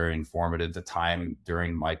Builder was very informative. The time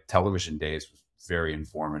during my television days was very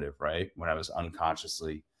informative, right? When I was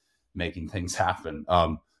unconsciously making things happen.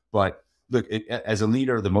 But look, as a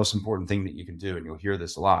leader, the most important thing that you can do, and you'll hear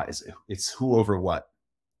this a lot, is it's who over what.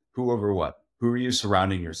 Who over what? Who are you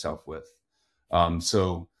surrounding yourself with?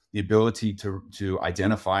 So the ability to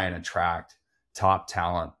identify and attract top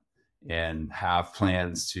talent and have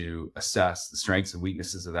plans to assess the strengths and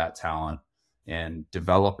weaknesses of that talent and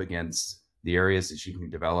develop against the areas that you can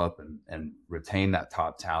develop, and retain that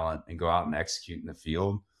top talent and go out and execute in the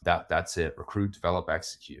field. That's it. Recruit, develop,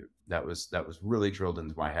 execute. That was really drilled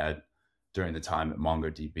into my head during the time at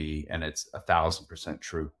MongoDB. And it's 1,000%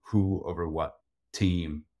 true. Who over what?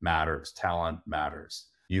 Team matters. Talent matters.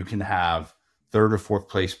 You can have third or fourth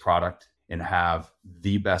place product and have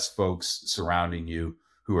the best folks surrounding you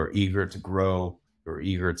who are eager to grow, who are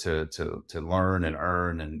eager to learn and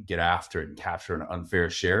earn and get after it and capture an unfair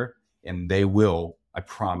share. And they will, I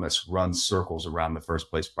promise, run circles around the first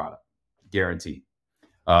place product. Guaranteed.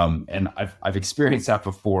 And I've experienced that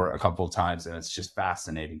before a couple of times, and it's just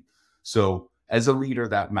fascinating. So as a leader,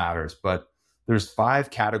 that matters. But there's 5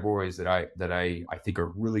 categories that I think are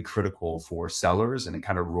really critical for sellers, and it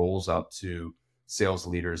kind of rolls up to sales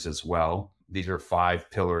leaders as well. These are 5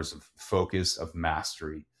 pillars of focus, of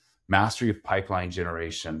mastery. Mastery of pipeline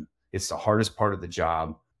generation. It's the hardest part of the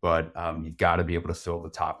job, but you've got to be able to fill the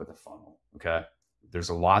top of the funnel. Okay. There's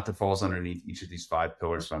a lot that falls underneath each of these 5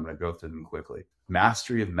 pillars, so I'm going to go through them quickly.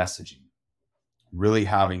 Mastery of messaging. Really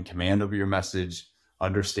having command over your message,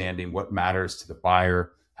 understanding what matters to the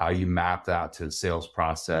buyer, how you map that to the sales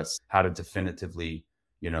process, how to definitively,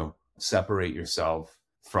 separate yourself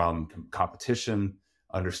from competition,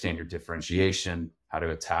 understand your differentiation, how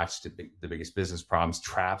to attach to the biggest business problems.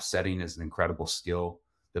 Trap setting is an incredible skill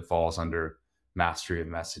that falls under mastery of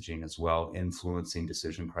messaging as well, influencing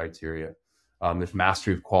decision criteria. There's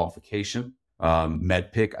mastery of qualification.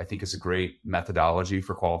 MedPick, I think, is a great methodology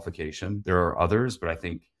for qualification. There are others, but I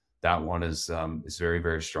think that one is very,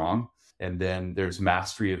 very strong. And then there's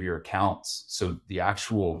mastery of your accounts. So the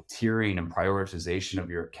actual tiering and prioritization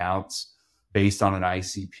of your accounts based on an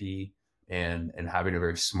ICP, and having a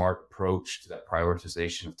very smart approach to that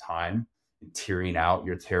prioritization of time, and tiering out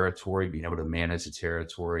your territory, being able to manage the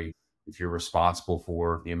territory. If you're responsible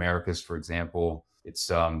for the Americas, for example,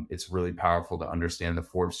 it's really powerful to understand the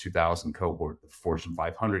Forbes 2000 cohort, the Fortune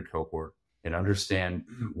 500 cohort, and understand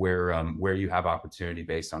where you have opportunity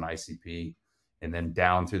based on ICP, and then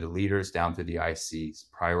down through the leaders, down through the ICs,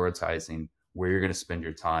 prioritizing where you're going to spend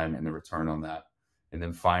your time and the return on that. And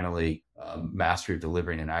then finally, mastery of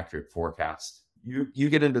delivering an accurate forecast. You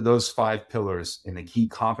get into those 5 pillars and the key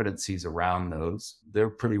competencies around those, they're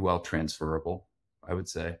pretty well transferable, I would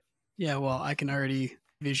say. Yeah, well, I can already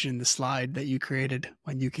vision the slide that you created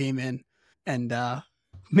when you came in and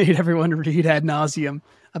made everyone read ad nauseum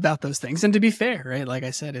about those things. And to be fair, right, like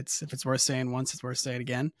I said, if it's worth saying once, it's worth saying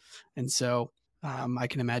again. And so I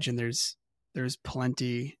can imagine there's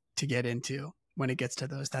plenty to get into when it gets to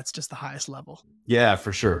those. That's just the highest level. Yeah,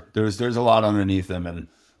 for sure. There's a lot underneath them. And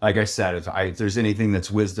like I said, if there's anything that's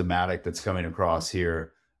wisdomatic that's coming across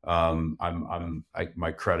here,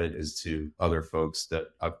 my credit is to other folks that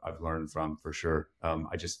I've learned from, for sure.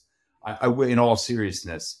 I in all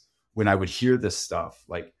seriousness, when I would hear this stuff,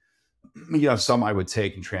 like some I would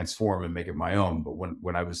take and transform and make it my own. But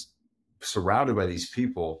when I was surrounded by these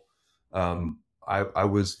people, I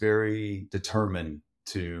was very determined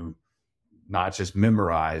to not just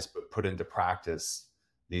memorize, but put into practice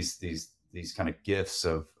these kind of gifts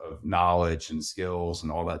of knowledge and skills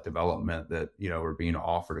and all that development that, were being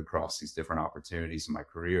offered across these different opportunities in my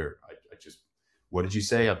career. I just, what did you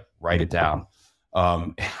say? I write it down.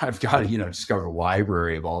 I've got, discovered a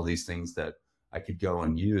library of all these things that I could go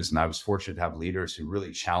and use. And I was fortunate to have leaders who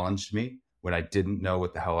really challenged me when I didn't know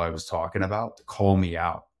what the hell I was talking about, to call me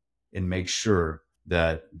out and make sure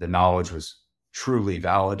that the knowledge was truly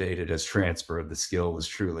validated as transfer, the skill was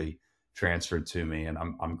truly transferred to me. And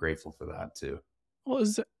I'm grateful for that too. Well,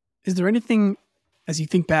 is there anything, as you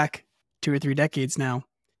think back 2 or 3 decades now,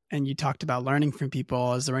 and you talked about learning from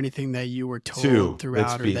people, is there anything that you were told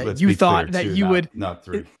throughout, or that you thought that you would, not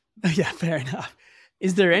 3. Yeah, fair enough.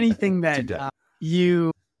 Is there anything that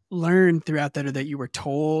you learned throughout that, or that you were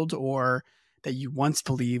told, or that you once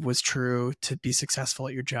believed was true to be successful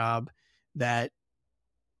at your job, that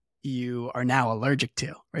you are now allergic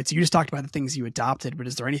to, right? So you just talked about the things you adopted, but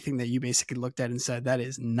is there anything that you basically looked at and said, that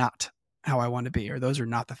is not how I want to be, or those are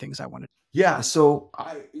not the things I want to do? Yeah. So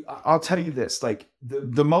I'll tell you this, like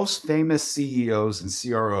the most famous CEOs and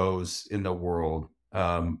CROs in the world,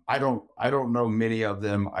 I don't know many of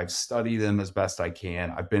them. I've studied them as best I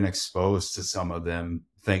can. I've been exposed to some of them.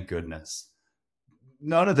 Thank goodness.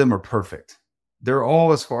 None of them are perfect. They're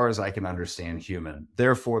all, as far as I can understand, human.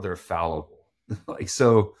 Therefore, they're fallible. Like,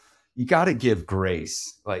 so you got to give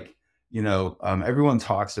grace. Like, everyone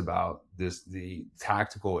talks about the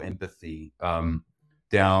tactical empathy,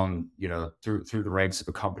 down, through the ranks of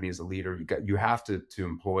a company as a leader. You have to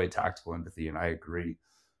employ tactical empathy. And I agree.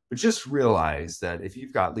 But just realize that if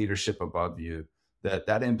you've got leadership above you,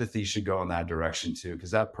 that empathy should go in that direction too,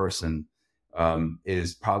 because that person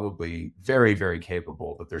is probably very, very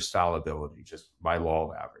capable, but there's fallibility just by law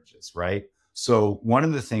of averages, right? So one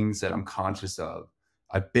of the things that I'm conscious of,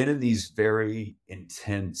 I've been in these very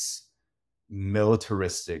intense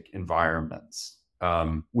militaristic environments,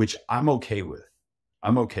 which I'm okay with.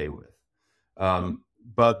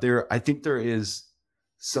 But I think there is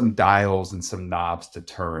some dials and some knobs to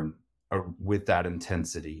turn with that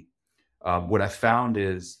intensity. What I found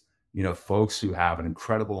is, folks who have an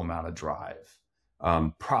incredible amount of drive,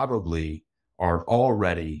 probably are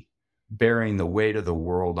already bearing the weight of the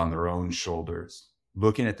world on their own shoulders,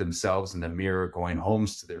 looking at themselves in the mirror, going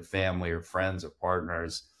homes to their family or friends or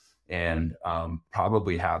partners, and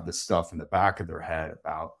probably have the stuff in the back of their head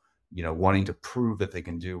about, wanting to prove that they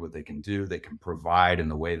can do what they can provide in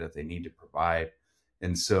the way that they need to provide.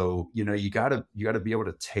 And so, you gotta be able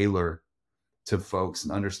to tailor to folks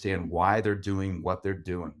and understand why they're doing what they're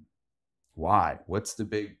doing. Why? What's the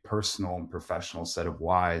big personal and professional set of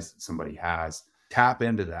whys that somebody has? Tap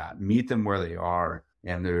into that, meet them where they are.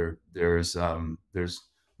 And there's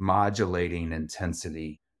modulating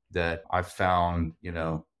intensity that I've found,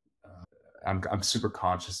 I'm super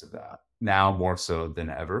conscious of that now more so than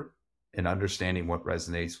ever, and understanding what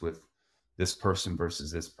resonates with this person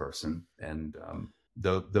versus this person. And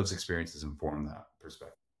those experiences inform that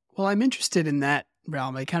perspective. Well, I'm interested in that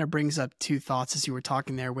realm. It kind of brings up 2 thoughts as you were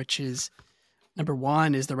talking there, which is, number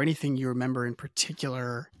one, is there anything you remember in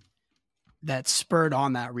particular that spurred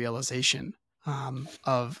on that realization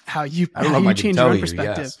of how you changed your own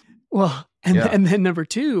perspective? Yes. Well, and then number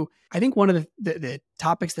 2, I think one of the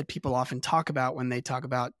topics that people often talk about when they talk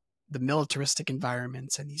about the militaristic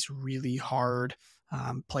environments and these really hard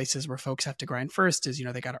places where folks have to grind first is,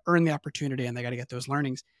 they got to earn the opportunity and they got to get those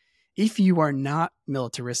learnings. If you are not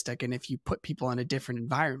militaristic, and if you put people in a different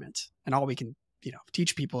environment, and all we can,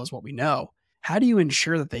 teach people is what we know, how do you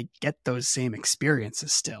ensure that they get those same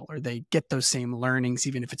experiences still, or they get those same learnings,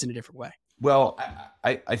 even if it's in a different way? Well,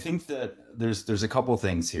 I think that there's a couple of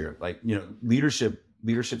things here. Like, leadership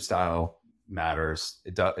style matters.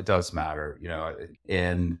 It does matter,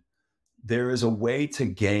 and there is a way to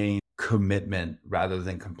gain commitment rather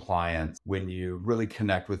than compliance when you really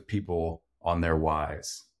connect with people on their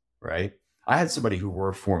whys, right? I had somebody who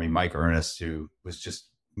worked for me, Mike Ernest, who was just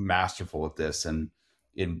masterful at this. And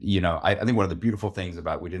I think one of the beautiful things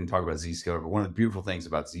about, we didn't talk about Zscaler, but one of the beautiful things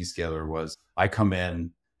about Zscaler was I come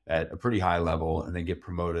in at a pretty high level and then get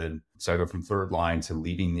promoted. So I go from third line to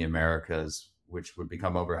leading the Americas, which would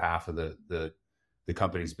become over half of the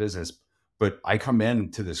company's business. But I come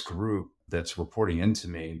into this group that's reporting into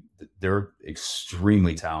me. They're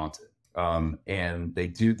extremely talented. And they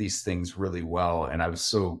do these things really well. And I was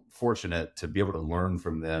so fortunate to be able to learn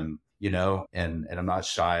from them, and I'm not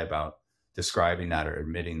shy about describing that or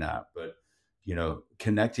admitting that, but,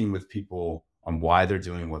 connecting with people on why they're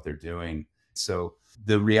doing what they're doing. So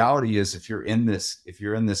the reality is, if you're in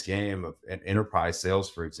this game of enterprise sales,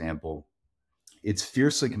 for example, it's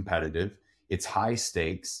fiercely competitive. It's high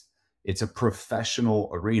stakes. It's a professional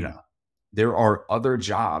arena. There are other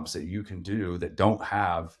jobs that you can do that don't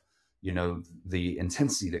have, the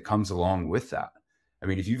intensity that comes along with that. I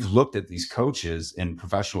mean, if you've looked at these coaches in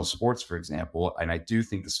professional sports, for example, and I do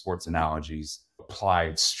think the sports analogies apply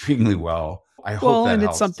extremely well. I hope Well, that and it's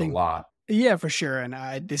helps a something, lot. yeah, for sure.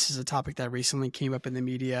 And this is a topic that recently came up in the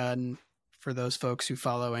media. And for those folks who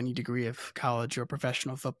follow any degree of college or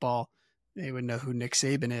professional football, they would know who Nick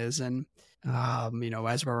Saban is. And,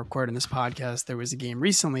 as we're recording this podcast, there was a game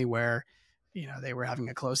recently where, they were having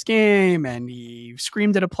a close game and he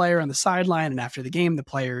screamed at a player on the sideline. And after the game, the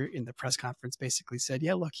player in the press conference basically said,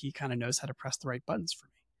 yeah, look, he kind of knows how to press the right buttons for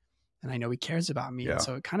me. And I know he cares about me. And Yeah.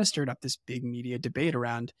 so it kind of stirred up this big media debate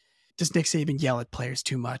around, does Nick Saban yell at players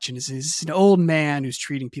too much? And is this an old man who's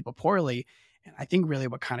treating people poorly? And I think really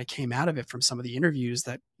what kind of came out of it from some of the interviews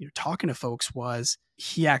that, talking to folks was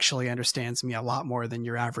he actually understands me a lot more than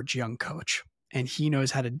your average young coach. And he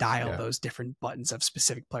knows how to dial Yeah. those different buttons of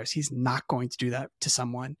specific players. He's not going to do that to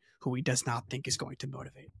someone who he does not think is going to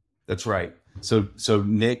motivate. That's right. So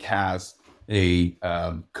Nick has a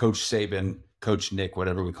Coach Saban, Coach Nick,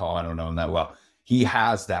 whatever we call, I don't know him that well. He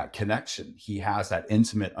has that connection. He has that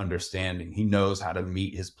intimate understanding. He knows how to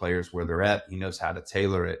meet his players where they're at. He knows how to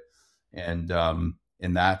tailor it, and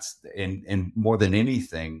that's and more than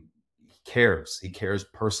anything, he cares. He cares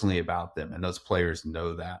personally about them, and those players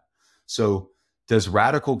know that. So does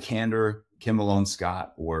radical candor, Kim Malone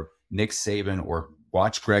Scott, or Nick Saban, or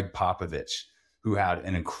watch Greg Popovich, who had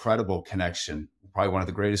an incredible connection, probably one of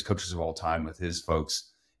the greatest coaches of all time with his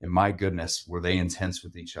folks. And my goodness, were they intense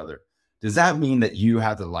with each other. Does that mean that you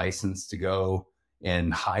have the license to go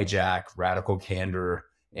and hijack radical candor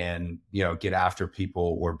and, get after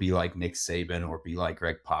people, or be like Nick Saban, or be like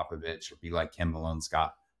Greg Popovich, or be like Kim Malone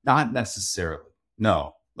Scott? Not necessarily.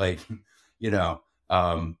 No,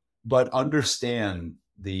 but understand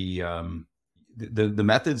the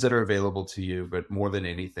methods that are available to you, but more than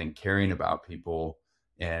anything, caring about people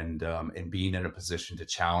and being in a position to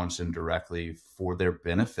challenge them directly for their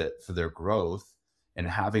benefit, for their growth, and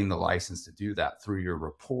having the license to do that through your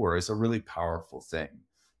rapport is a really powerful thing.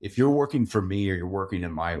 If you're working for me or you're working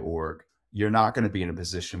in my org, you're not going to be in a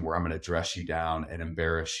position where I'm going to dress you down and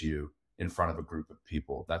embarrass you in front of a group of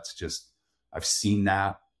people. That's just, I've seen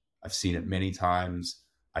that. I've seen it many times.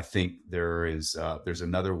 I think there's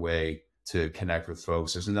another way to connect with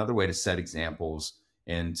folks. There's another way to set examples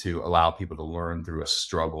and to allow people to learn through a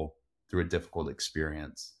struggle, through a difficult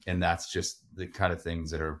experience. And that's just the kind of things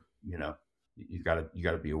that are, you got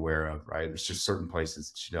to be aware of, right? There's just certain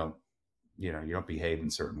places that you don't behave in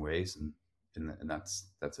certain ways, and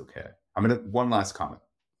that's okay. One last comment.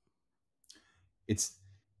 It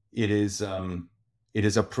is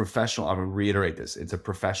a professional, I'm going to reiterate this. It's a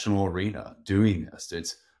professional arena doing this.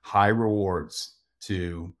 It's high rewards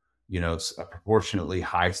to, a proportionately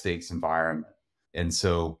high stakes environment. And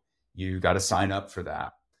so you got to sign up for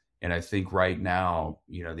that. And I think right now,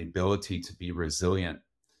 the ability to be resilient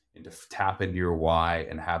and to tap into your why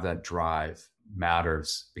and have that drive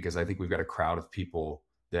matters, because I think we've got a crowd of people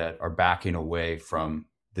that are backing away from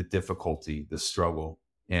the difficulty, the struggle.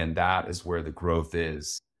 And that is where the growth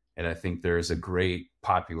is. And I think there's a great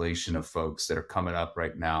population of folks that are coming up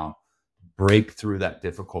right now. Break through that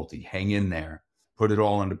difficulty, hang in there, put it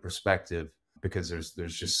all into perspective, because there's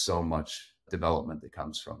just so much development that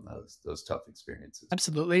comes from those tough experiences.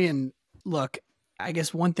 Absolutely. And look, I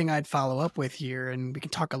guess one thing I'd follow up with here, and we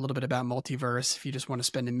can talk a little bit about Multiverse if you just want to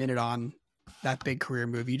spend a minute on that big career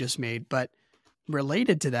move you just made. But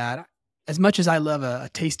related to that, as much as I love a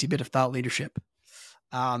tasty bit of thought leadership,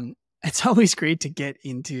 it's always great to get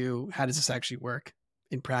into how does this actually work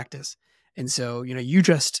in practice. And so, you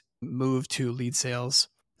just moved to lead sales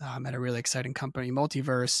at a really exciting company,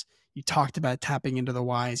 Multiverse. You talked about tapping into the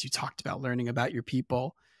whys. You talked about learning about your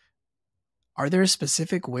people. Are there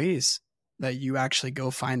specific ways that you actually go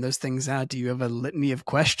find those things out? Do you have a litany of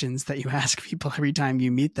questions that you ask people every time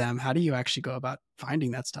you meet them? How do you actually go about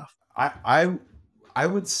finding that stuff? I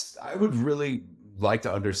would really like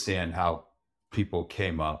to understand how people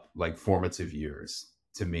came up. Like, formative years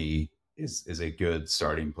to me is a good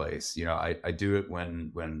starting place. I do it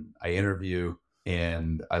when I interview,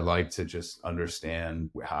 and I like to just understand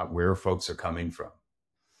where folks are coming from.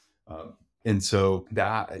 And so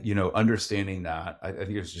that, understanding that, I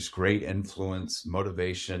think it's just great influence,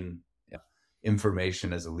 motivation,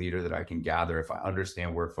 information as a leader that I can gather if I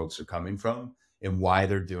understand where folks are coming from and why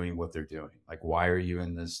they're doing what they're doing. Like, why are you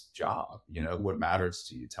in this job? What matters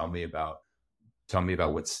to you? Tell me about tell me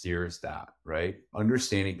about what steers that, right?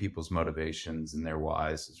 Understanding people's motivations and their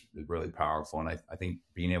whys is really powerful. And I think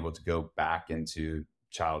being able to go back into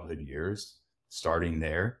childhood years, starting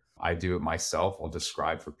there, I do it myself. I'll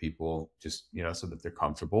describe for people just, so that they're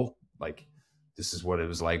comfortable. Like, this is what it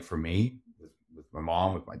was like for me with my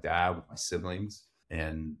mom, with my dad, with my siblings,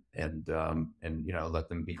 and let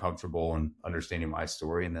them be comfortable and understanding my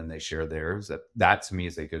story, and then they share theirs. That to me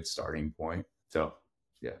is a good starting point. So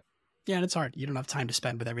yeah. Yeah, and it's hard. You don't have time to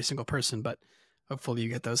spend with every single person, but hopefully you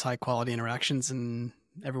get those high quality interactions and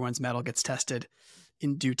everyone's metal gets tested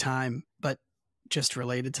in due time. But just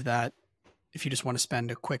related to that, if you just want to spend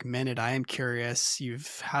a quick minute, I am curious.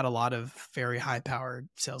 You've had a lot of very high powered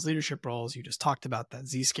sales leadership roles. You just talked about that.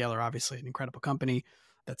 Zscaler, obviously an incredible company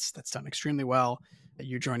that's done extremely well.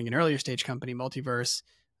 You're joining an earlier stage company, Multiverse.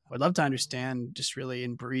 I would love to understand, just really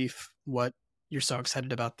in brief, what you're so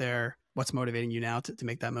excited about there. What's motivating you now to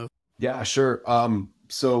make that move? Yeah, sure.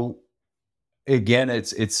 So again,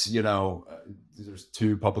 there's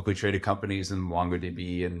two publicly traded companies in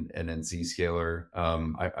MongoDB and then Zscaler.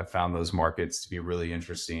 I found those markets to be really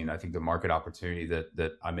interesting. I think the market opportunity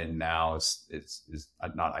that I'm in now is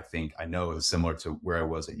not, I know is similar to where I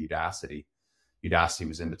was at Udacity. Udacity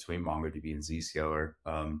was in between MongoDB and Zscaler.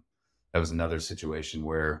 That was another situation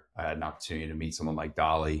where I had an opportunity to meet someone like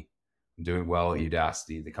Dolly. I'm doing well at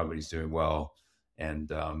Udacity. The company's doing well.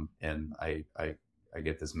 And I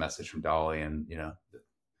get this message from Dolly, and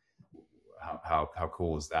how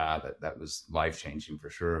cool is that? That was life changing for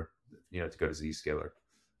sure. To go to Zscaler,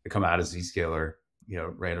 to come out of Zscaler,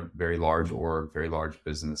 ran a very large org, very large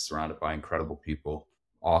business, surrounded by incredible people,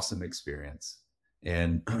 awesome experience.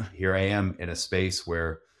 And here I am in a space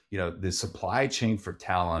where the supply chain for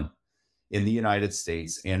talent in the United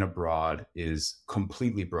States and abroad is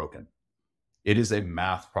completely broken. It is a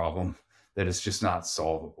math problem that is just not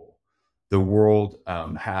solvable. The world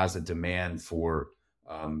has a demand for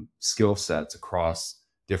skill sets across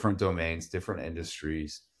different domains, different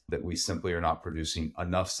industries that we simply are not producing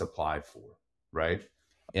enough supply for, right?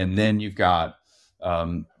 And then you've got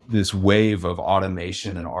this wave of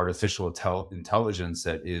automation and artificial intelligence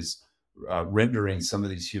that is rendering some of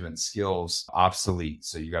these human skills obsolete.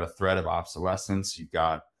 So you got a threat of obsolescence. You've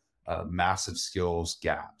got massive skills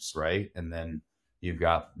gaps, right? And then you've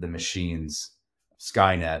got the machines,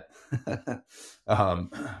 Skynet,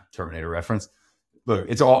 Terminator reference. Look,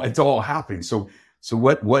 it's all happening. So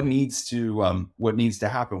what needs to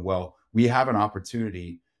happen? Well, we have an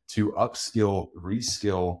opportunity to upskill,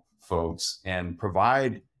 reskill folks, and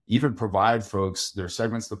provide folks, there are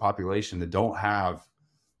segments of the population that don't have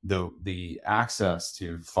the access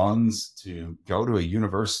to funds to go to a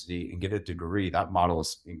university and get a degree. That model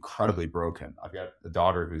is incredibly broken. I've got a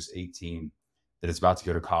daughter who's 18 that is about to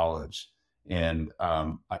go to college. And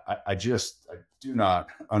I do not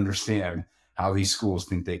understand how these schools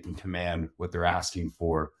think they can command what they're asking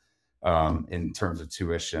for in terms of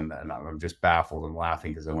tuition. And I'm just baffled and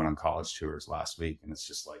laughing because I went on college tours last week, and it's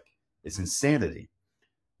just like, it's insanity.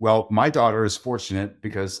 Well, my daughter is fortunate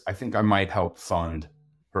because I think I might help fund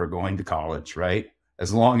her going to college, right?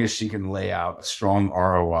 As long as she can lay out a strong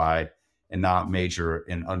ROI and not major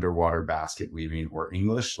in underwater basket weaving or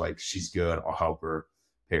English, like, she's good, I'll help her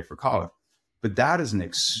pay for college. But that is an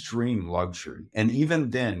extreme luxury. And even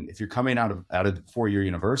then, if you're coming out of a 4-year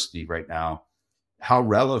university right now, how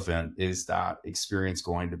relevant is that experience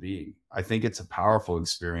going to be? I think it's a powerful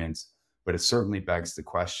experience, but it certainly begs the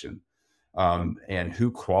question. And who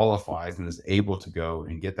qualifies and is able to go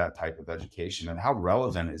and get that type of education, and how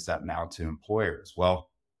relevant is that now to employers? Well,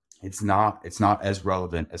 it's not as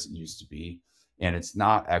relevant as it used to be, and it's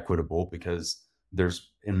not equitable because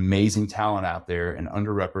there's amazing talent out there in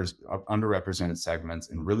underrepresented segments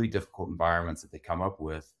in really difficult environments that they come up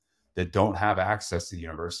with that don't have access to the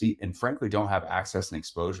university, and frankly don't have access and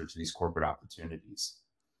exposure to these corporate opportunities.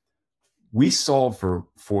 We solve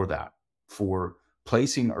for that, for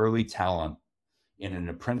placing early talent in an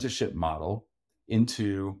apprenticeship model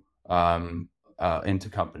into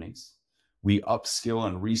companies. We upskill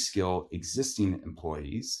and reskill existing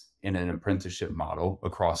employees in an apprenticeship model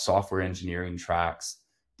across software engineering tracks,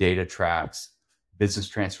 data tracks, business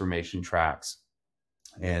transformation tracks.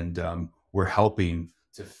 And we're helping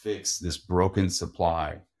to fix this broken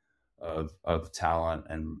supply of talent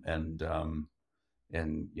and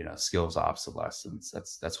skills obsolescence.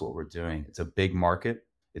 That's what we're doing. It's a big market.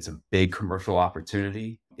 It's a big commercial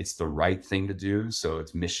opportunity. It's the right thing to do. So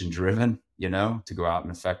it's mission driven, to go out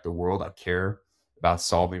and affect the world. I care about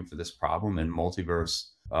solving for this problem, and Multiverse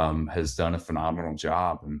has done a phenomenal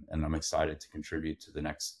job, and I'm excited to contribute to the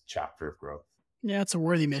next chapter of growth. Yeah, it's a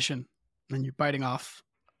worthy mission, and you're biting off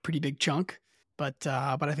a pretty big chunk. but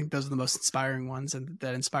I think those are the most inspiring ones, and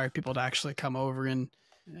that inspire people to actually come over and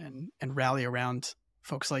rally around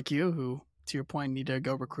folks like you who, to your point, need to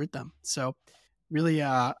go recruit them. So really,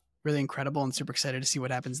 really incredible, and super excited to see what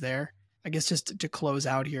happens there. I guess just to close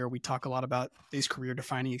out here, we talk a lot about these career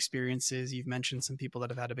defining experiences. You've mentioned some people that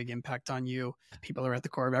have had a big impact on you. People are at the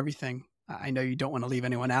core of everything. I know you don't want to leave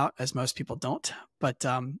anyone out, as most people don't, but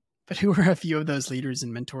who are a few of those leaders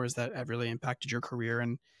and mentors that have really impacted your career?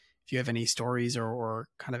 And if you have any stories or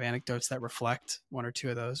kind of anecdotes that reflect one or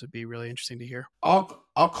two of those, would be really interesting to hear. I'll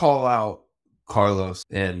call out Carlos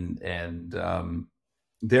and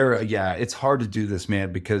it's hard to do this,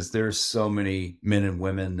 man, because there's so many men and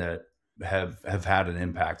women that have had an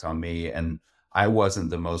impact on me, and I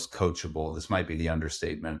wasn't the most coachable. This might be the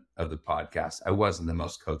understatement of the podcast. I wasn't the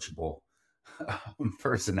most coachable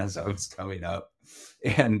person as I was coming up,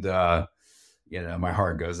 and my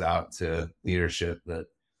heart goes out to leadership that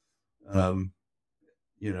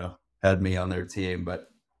had me on their team, but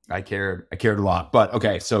I cared a lot. But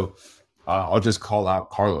okay, so I'll just call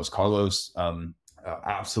out Carlos. Carlos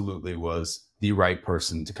absolutely was the right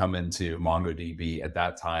person to come into MongoDB at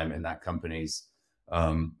that time in that company's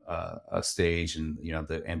stage, and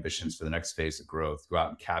the ambitions for the next phase of growth, go out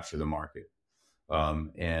and capture the market.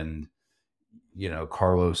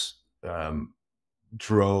 Carlos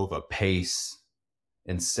drove a pace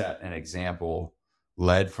and set an example,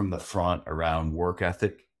 led from the front around work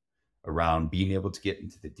ethic, around being able to get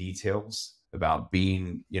into the details, about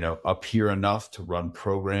being, up here enough to run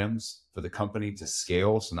programs for the company to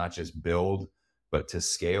scale. So not just build, but to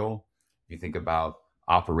scale. If you think about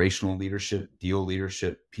operational leadership, deal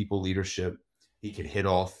leadership, people leadership, he could hit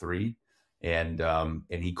all three. And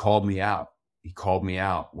he called me out. He called me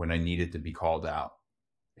out when I needed to be called out.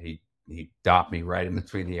 He dopped me right in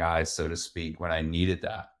between the eyes, so to speak, when I needed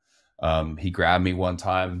that. He grabbed me one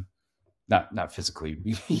time, not physically,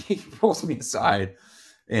 he pulls me aside,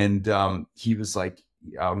 and he was like,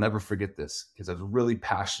 I'll never forget this, because I was really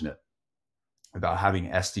passionate about having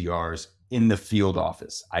SDRs in the field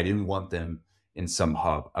office. I didn't want them in some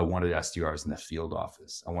hub. I wanted SDRs in the field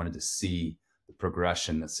office. I wanted to see the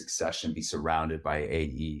progression, the succession be surrounded by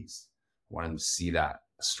AEs. I wanted them to see that,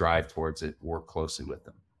 strive towards it, work closely with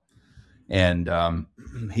them. And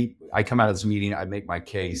I come out of this meeting, I make my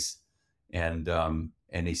case, and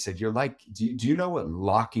he said, "You're like, do you know what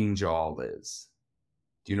locking jaw is?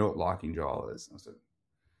 Do you know what locking jaw is?" I said,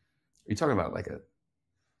 "Are you talking about like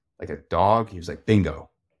a dog?" He was like, "Bingo,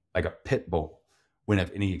 like a pit bull."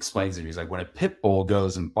 And he explains it. He's like, when a pit bull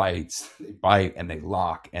goes and bites, they bite and they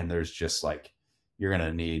lock, and there's just like, you're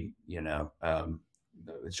gonna need,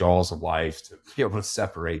 the jaws of life to be able to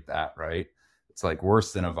separate that, right? It's like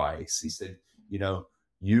worse than a vice. He said,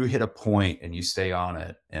 you hit a point and you stay on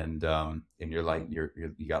it, and you're like, you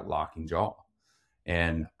got locking jaw.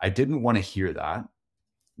 And I didn't want to hear that,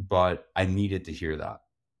 but I needed to hear that.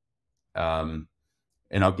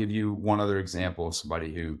 And I'll give you one other example of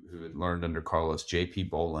somebody who had learned under Carlos, JP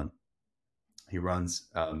Bolin. He runs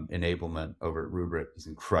enablement over at Rubrik. He's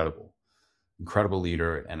incredible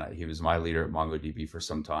leader. And he was my leader at MongoDB for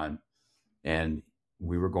some time. And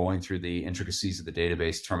we were going through the intricacies of the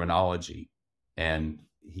database terminology, and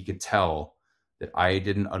he could tell that I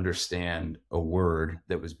didn't understand a word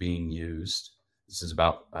that was being used. This is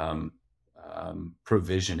about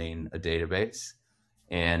provisioning a database.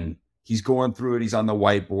 And he's going through it. He's on the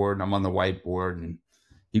whiteboard, and I'm on the whiteboard, and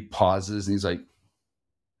he pauses and he's like,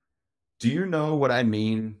 "Do you know what I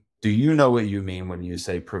mean? Do you know what you mean when you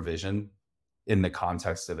say provision in the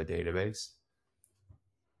context of a database?"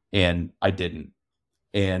 And I didn't.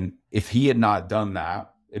 And if he had not done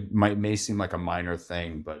that, it may seem like a minor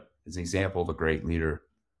thing, but it's an example of a great leader,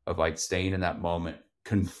 of like staying in that moment,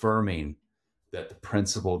 confirming that the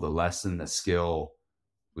principle, the lesson, the skill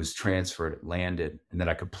was transferred, it landed, and that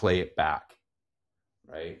I could play it back,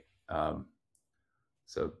 right?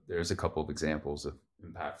 So there's a couple of examples of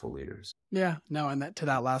impactful leaders. Yeah, no, and to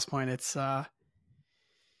that last point, it's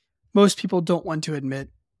most people don't want to admit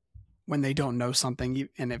when they don't know something,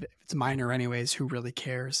 and if it's minor anyways, who really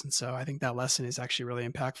cares? And so I think that lesson is actually really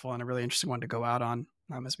impactful, and a really interesting one to go out on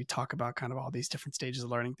as we talk about kind of all these different stages of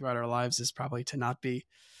learning throughout our lives, is probably to not be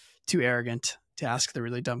too arrogant to ask the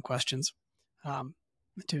really dumb questions,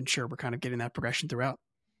 to ensure we're kind of getting that progression throughout.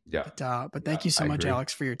 Yeah. But thank you so much,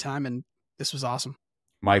 Alex, for your time. And this was awesome.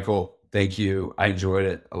 Michael, thank you. I enjoyed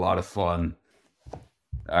it. A lot of fun. All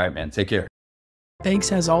right, man. Take care.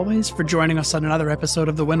 Thanks, as always, for joining us on another episode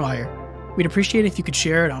of The Winwire. We'd appreciate it if you could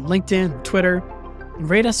share it on LinkedIn, Twitter, and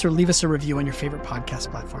rate us or leave us a review on your favorite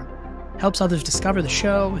podcast platform. Helps others discover the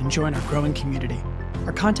show and join our growing community.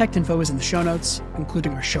 Our contact info is in the show notes,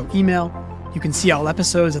 including our show email, You can see all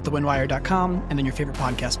episodes at thewinwire.com and then your favorite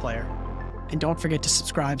podcast player. And don't forget to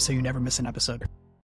subscribe so you never miss an episode.